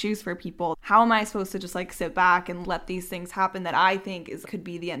existential issues for people. How am I supposed to just like sit back and let these things happen that I think could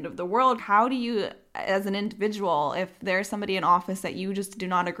be the end of the world? How do you, as an individual, if there's somebody in office that you just do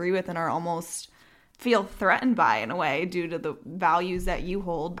not agree with and are almost feel threatened by in a way due to the values that you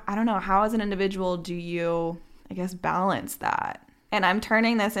hold, I don't know, how as an individual do you, I guess, balance that? And I'm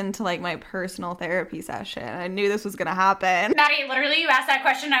turning this into like my personal therapy session. I knew this was gonna happen. Maddie, literally you asked that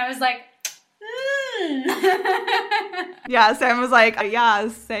question, I was like, Yeah, Sam was like, yeah,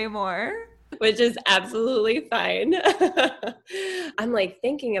 say more. Which is absolutely fine. I'm like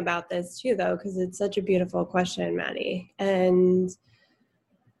thinking about this too, though, because it's such a beautiful question, Maddie. And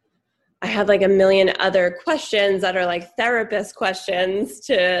I had like a million other questions that are like therapist questions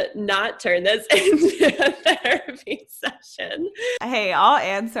to not turn this into a therapy session. Hey, I'll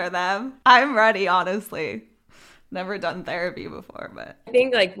answer them. I'm ready, honestly. Never done therapy before, but I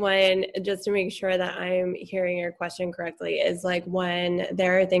think like when, just to make sure that I'm hearing your question correctly, is like when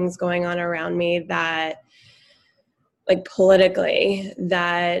there are things going on around me that like politically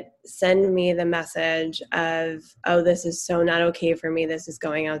that send me the message of, oh, this is so not okay for me. This is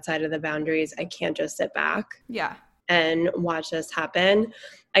going outside of the boundaries. I can't just sit back and watch this happen.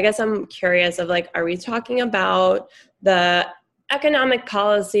 I guess I'm curious of like, are we talking about the economic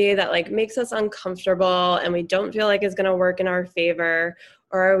policy that like makes us uncomfortable and we don't feel like is going to work in our favor?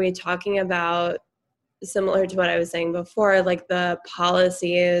 Or are we talking about, similar to what I was saying before, like the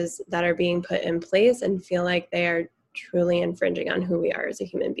policies that are being put in place and feel like they are truly infringing on who we are as a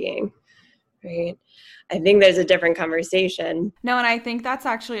human being, right? I think there's a different conversation. No, and I think that's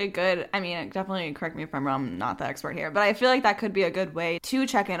actually a good, I mean, definitely correct me if I'm wrong, I'm not the expert here, but I feel like that could be a good way to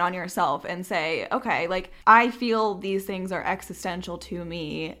check in on yourself and say, okay, like I feel these things are existential to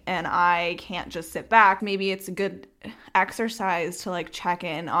me and I can't just sit back. Maybe it's a good exercise to like check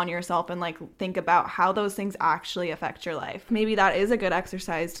in on yourself and like think about how those things actually affect your life. Maybe that is a good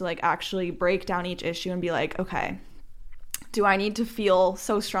exercise to like actually break down each issue and be like, okay, do I need to feel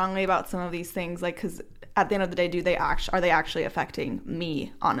so strongly about some of these things? Like, because at the end of the day, are they actually affecting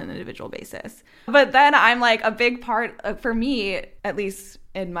me on an individual basis? But then I'm like, a big part for me, at least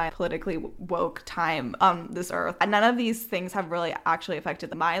in my politically woke time on this earth, none of these things have really actually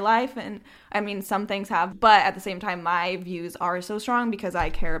affected my life. And I mean, some things have, but at the same time, my views are so strong because I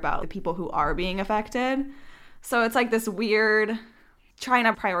care about the people who are being affected. So it's like this weird trying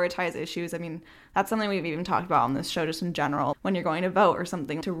to prioritize issues. I mean, that's something we've even talked about on this show just in general. When you're going to vote or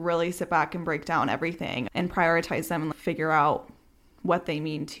something, to really sit back and break down everything and prioritize them and figure out what they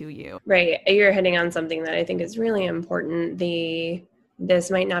mean to you. Right. You're hitting on something that I think is really important. This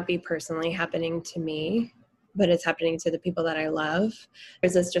might not be personally happening to me, but it's happening to the people that I love.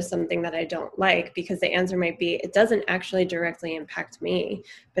 Is this just something that I don't like? Because the answer might be, it doesn't actually directly impact me,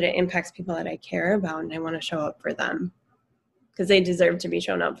 but it impacts people that I care about and I want to show up for them. Because they deserve to be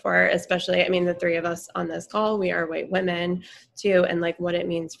shown up for, especially, I mean, the three of us on this call, we are white women too, and like what it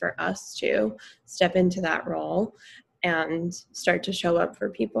means for us to step into that role and start to show up for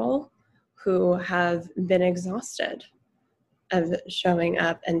people who have been exhausted of showing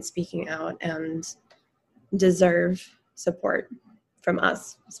up and speaking out and deserve support from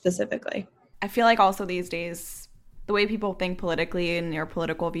us specifically. I feel like also these days, the way people think politically and your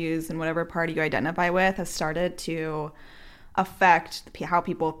political views and whatever party you identify with has started to affect how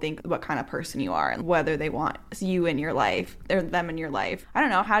people think what kind of person you are and whether they want you in your life or them in your life. I don't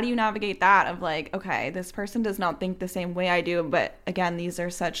know. How do you navigate that of like, okay, this person does not think the same way I do, but again, these are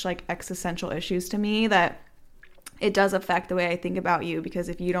such like existential issues to me that it does affect the way I think about you, because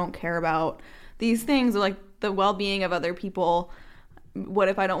if you don't care about these things or like the well-being of other people, what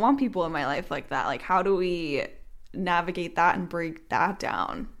if I don't want people in my life like that? Like, how do we navigate that and break that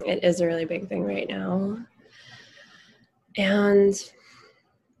down? It is a really big thing right now. And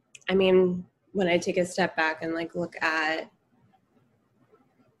I mean, when I take a step back and like look at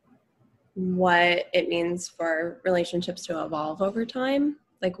what it means for relationships to evolve over time,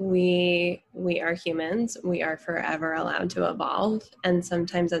 like we are humans, we are forever allowed to evolve. And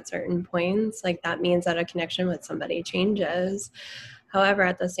sometimes at certain points, like that means that a connection with somebody changes. However,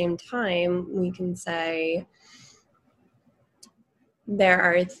 at the same time, we can say there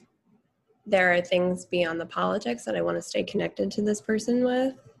are things beyond the politics that I want to stay connected to this person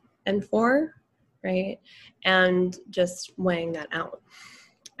with and for, right? And just weighing that out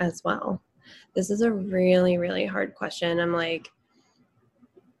as well. This is a really, really hard question. I'm like,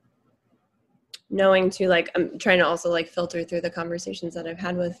 knowing to like, I'm trying to also like filter through the conversations that I've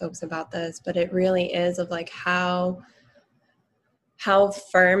had with folks about this, but it really is of like how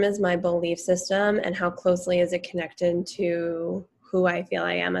firm is my belief system and how closely is it connected to who I feel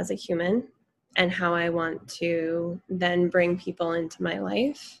I am as a human and how I want to then bring people into my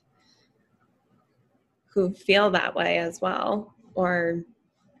life who feel that way as well, or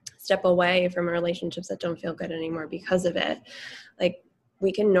step away from relationships that don't feel good anymore because of it. Like,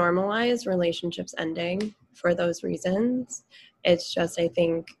 we can normalize relationships ending for those reasons. It's just, I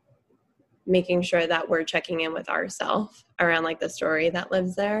think, making sure that we're checking in with ourselves around like the story that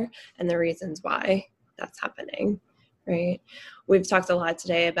lives there and the reasons why that's happening, right? We've talked a lot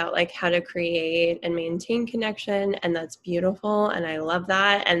today about like how to create and maintain connection, and that's beautiful, and I love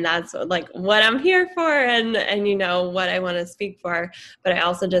that, and that's like what I'm here for, and you know what I want to speak for. But I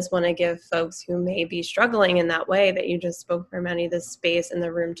also just want to give folks who may be struggling in that way that you just spoke for, Manny, the space and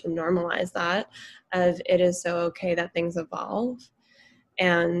the room to normalize that, of it is so okay that things evolve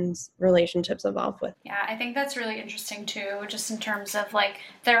and relationships evolve with. Yeah, I think that's really interesting too, just in terms of like,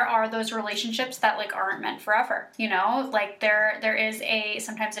 there are those relationships that like aren't meant forever, you know, like there is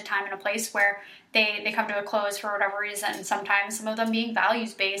sometimes a time and a place where they come to a close for whatever reason. Sometimes some of them being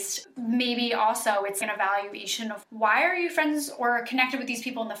values based, maybe also it's an evaluation of why are you friends or connected with these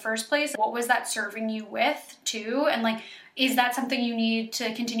people in the first place? What was that serving you with too? And like, is that something you need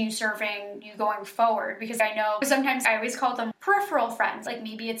to continue serving you going forward? Because I know sometimes I always call them peripheral friends. Like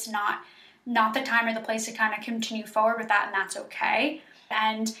maybe it's not the time or the place to kind of continue forward with that, and that's okay.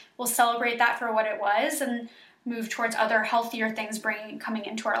 And we'll celebrate that for what it was and move towards other healthier things coming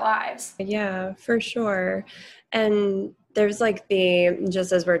into our lives. Yeah, for sure. And there's like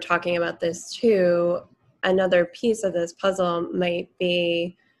just as we're talking about this too, another piece of this puzzle might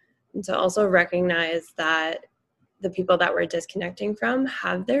be to also recognize that the people that we're disconnecting from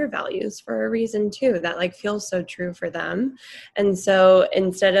have their values for a reason too, that like feels so true for them. And so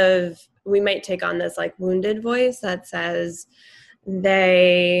instead of, we might take on this like wounded voice that says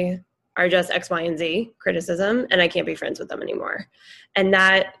they are just X, Y, and Z criticism, and I can't be friends with them anymore. And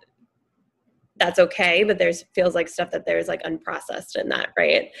that's okay, but feels like stuff that there's like unprocessed in that,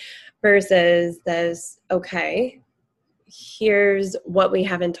 right? Versus this, okay, here's what we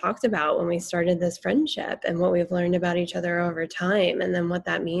haven't talked about when we started this friendship and what we've learned about each other over time, and then what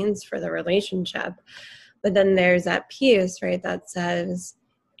that means for the relationship. But then there's that piece, right, that says,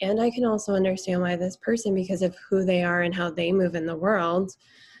 and I can also understand why this person, because of who they are and how they move in the world,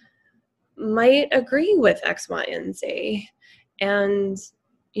 might agree with X, Y, and Z. And,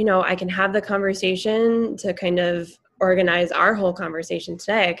 you know, I can have the conversation to kind of organize our whole conversation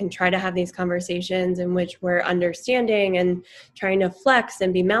today. I can try to have these conversations in which we're understanding and trying to flex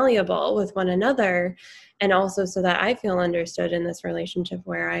and be malleable with one another, and also so that I feel understood in this relationship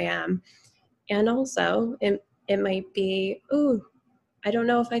where I am. And also it might be, ooh, I don't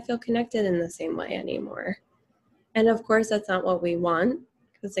know if I feel connected in the same way anymore. And of course that's not what we want,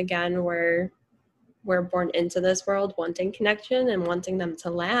 because again, we're born into this world wanting connection and wanting them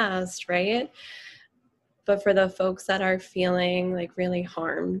to last, right? But for the folks that are feeling like really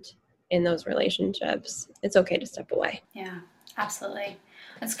harmed in those relationships, it's okay to step away. Yeah, absolutely.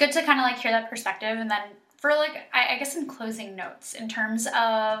 It's good to kind of like hear that perspective. And then for like, I guess in closing notes, in terms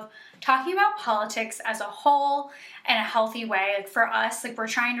of talking about politics as a whole in a healthy way, like for us, like we're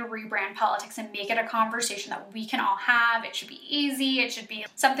trying to rebrand politics and make it a conversation that we can all have. It should be easy. It should be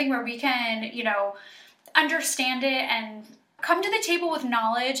something where we can, you know, understand it and come to the table with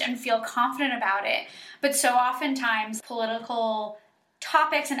knowledge and feel confident about it. But so oftentimes political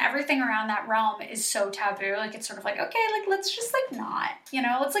topics and everything around that realm is so taboo. Like it's sort of like, okay, like let's just like not, you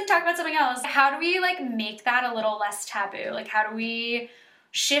know, let's like talk about something else. How do we like make that a little less taboo? Like how do we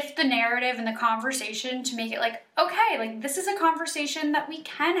shift the narrative and the conversation to make it like, okay, like this is a conversation that we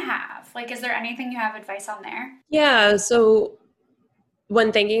can have? Like, is there anything you have advice on there? Yeah. So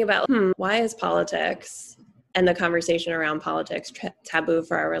when thinking about why is politics and the conversation around politics taboo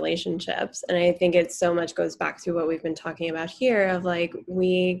for our relationships, and I think it so much goes back to what we've been talking about here of like,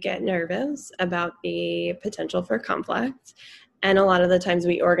 we get nervous about the potential for conflict, and a lot of the times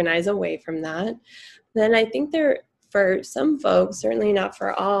we organize away from that. Then I think for some folks, certainly not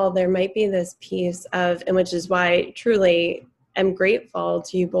for all, there might be this piece of, and which is why truly I'm grateful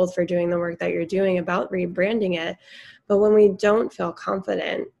to you both for doing the work that you're doing about rebranding it. But when we don't feel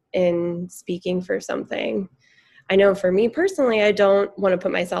confident in speaking for something, I know for me personally, I don't want to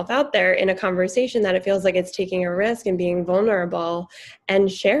put myself out there in a conversation that it feels like it's taking a risk and being vulnerable and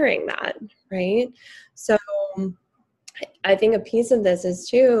sharing that, right? So I think a piece of this is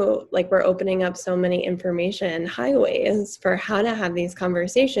too, like we're opening up so many information highways for how to have these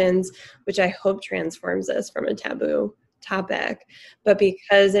conversations, which I hope transforms this from a taboo topic. But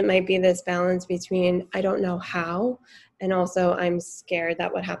because it might be this balance between I don't know how, and also I'm scared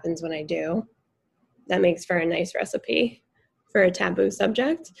that what happens when I do, that makes for a nice recipe for a taboo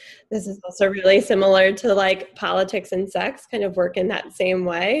subject. This is also really similar to like politics and sex kind of work in that same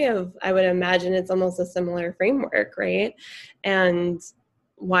way of, I would imagine it's almost a similar framework, right? And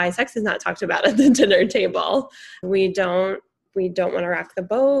why sex is not talked about at the dinner table. We don't want to rock the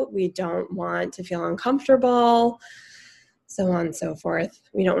boat. We don't want to feel uncomfortable, so on and so forth.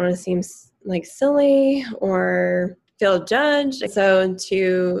 We don't want to seem like silly or feel judged. So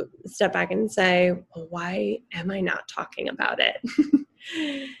to step back and say, well, why am I not talking about it?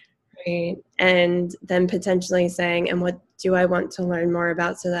 Right. And then potentially saying, and what do I want to learn more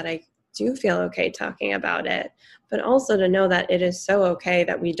about so that I do feel okay talking about it? But also to know that it is so okay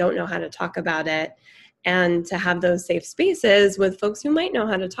that we don't know how to talk about it, and to have those safe spaces with folks who might know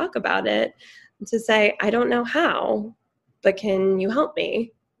how to talk about it, to say, I don't know how, but can you help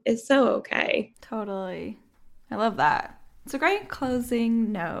me? Is so okay. Totally. I love that. It's a great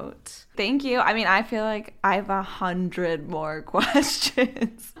closing note. Thank you. I mean, I feel like I have 100 more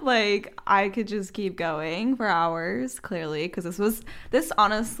questions. Like, I could just keep going for hours, clearly, because this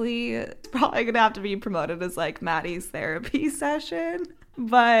honestly is probably going to have to be promoted as like Maddie's therapy session.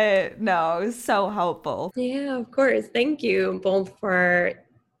 But no, it was so helpful. Yeah, of course. Thank you both for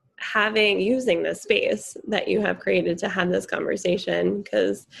using the space that you have created to have this conversation,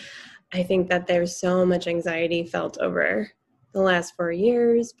 because I think that there's so much anxiety felt over the last 4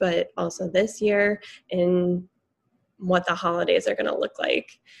 years, but also this year, in what the holidays are going to look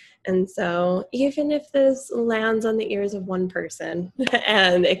like. And so even if this lands on the ears of one person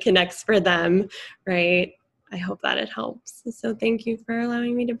and it connects for them, right, I hope that it helps. So thank you for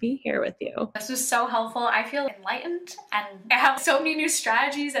allowing me to be here with you. This was so helpful. I feel enlightened, and I have so many new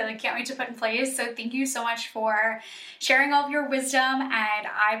strategies that I can't wait to put in place. So thank you so much for sharing all of your wisdom. And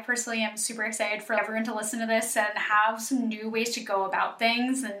I personally am super excited for everyone to listen to this and have some new ways to go about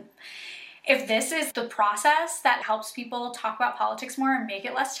things. And if this is the process that helps people talk about politics more and make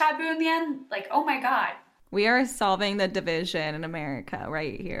it less taboo in the end, like, oh my God. We are solving the division in America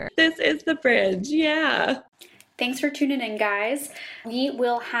right here. This is the bridge, yeah. Thanks for tuning in, guys. We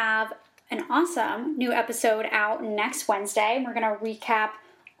will have an awesome new episode out next Wednesday. We're going to recap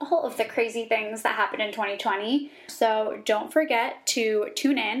all of the crazy things that happened in 2020. So don't forget to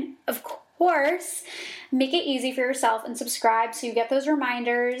tune in. Of course, make it easy for yourself and subscribe so you get those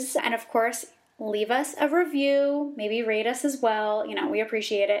reminders. And of course, leave us a review, maybe rate us as well. You know, we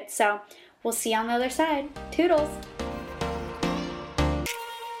appreciate it. So we'll see you on the other side. Toodles.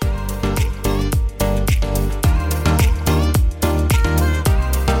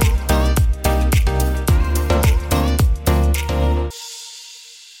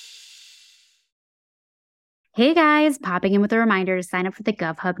 Hey guys, popping in with a reminder to sign up for the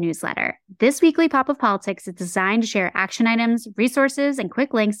GovHub newsletter. This weekly Pop of Politics is designed to share action items, resources, and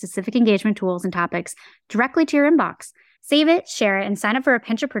quick links to civic engagement tools and topics directly to your inbox. Save it, share it, and sign up for a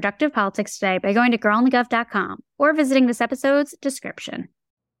pinch of productive politics today by going to girlonthegov.com or visiting this episode's description.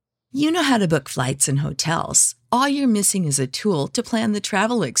 You know how to book flights and hotels. All you're missing is a tool to plan the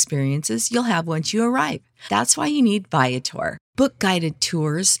travel experiences you'll have once you arrive. That's why you need Viator. Book guided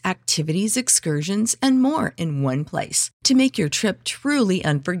tours, activities, excursions, and more in one place to make your trip truly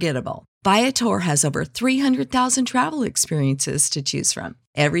unforgettable. Viator has over 300,000 travel experiences to choose from.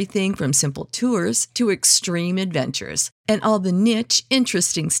 Everything from simple tours to extreme adventures and all the niche,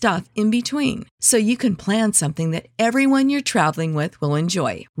 interesting stuff in between. So you can plan something that everyone you're traveling with will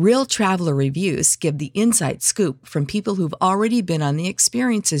enjoy. Real traveler reviews give the inside scoop from people who've already been on the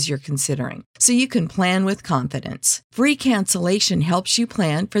experiences you're considering. So you can plan with confidence. Free cancellation helps you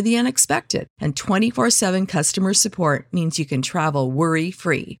plan for the unexpected. And 24/7 customer support means you can travel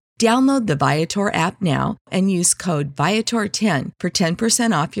worry-free. Download the Viator app now and use code Viator10 for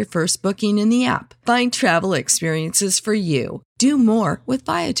 10% off your first booking in the app. Find travel experiences for you. Do more with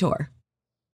Viator.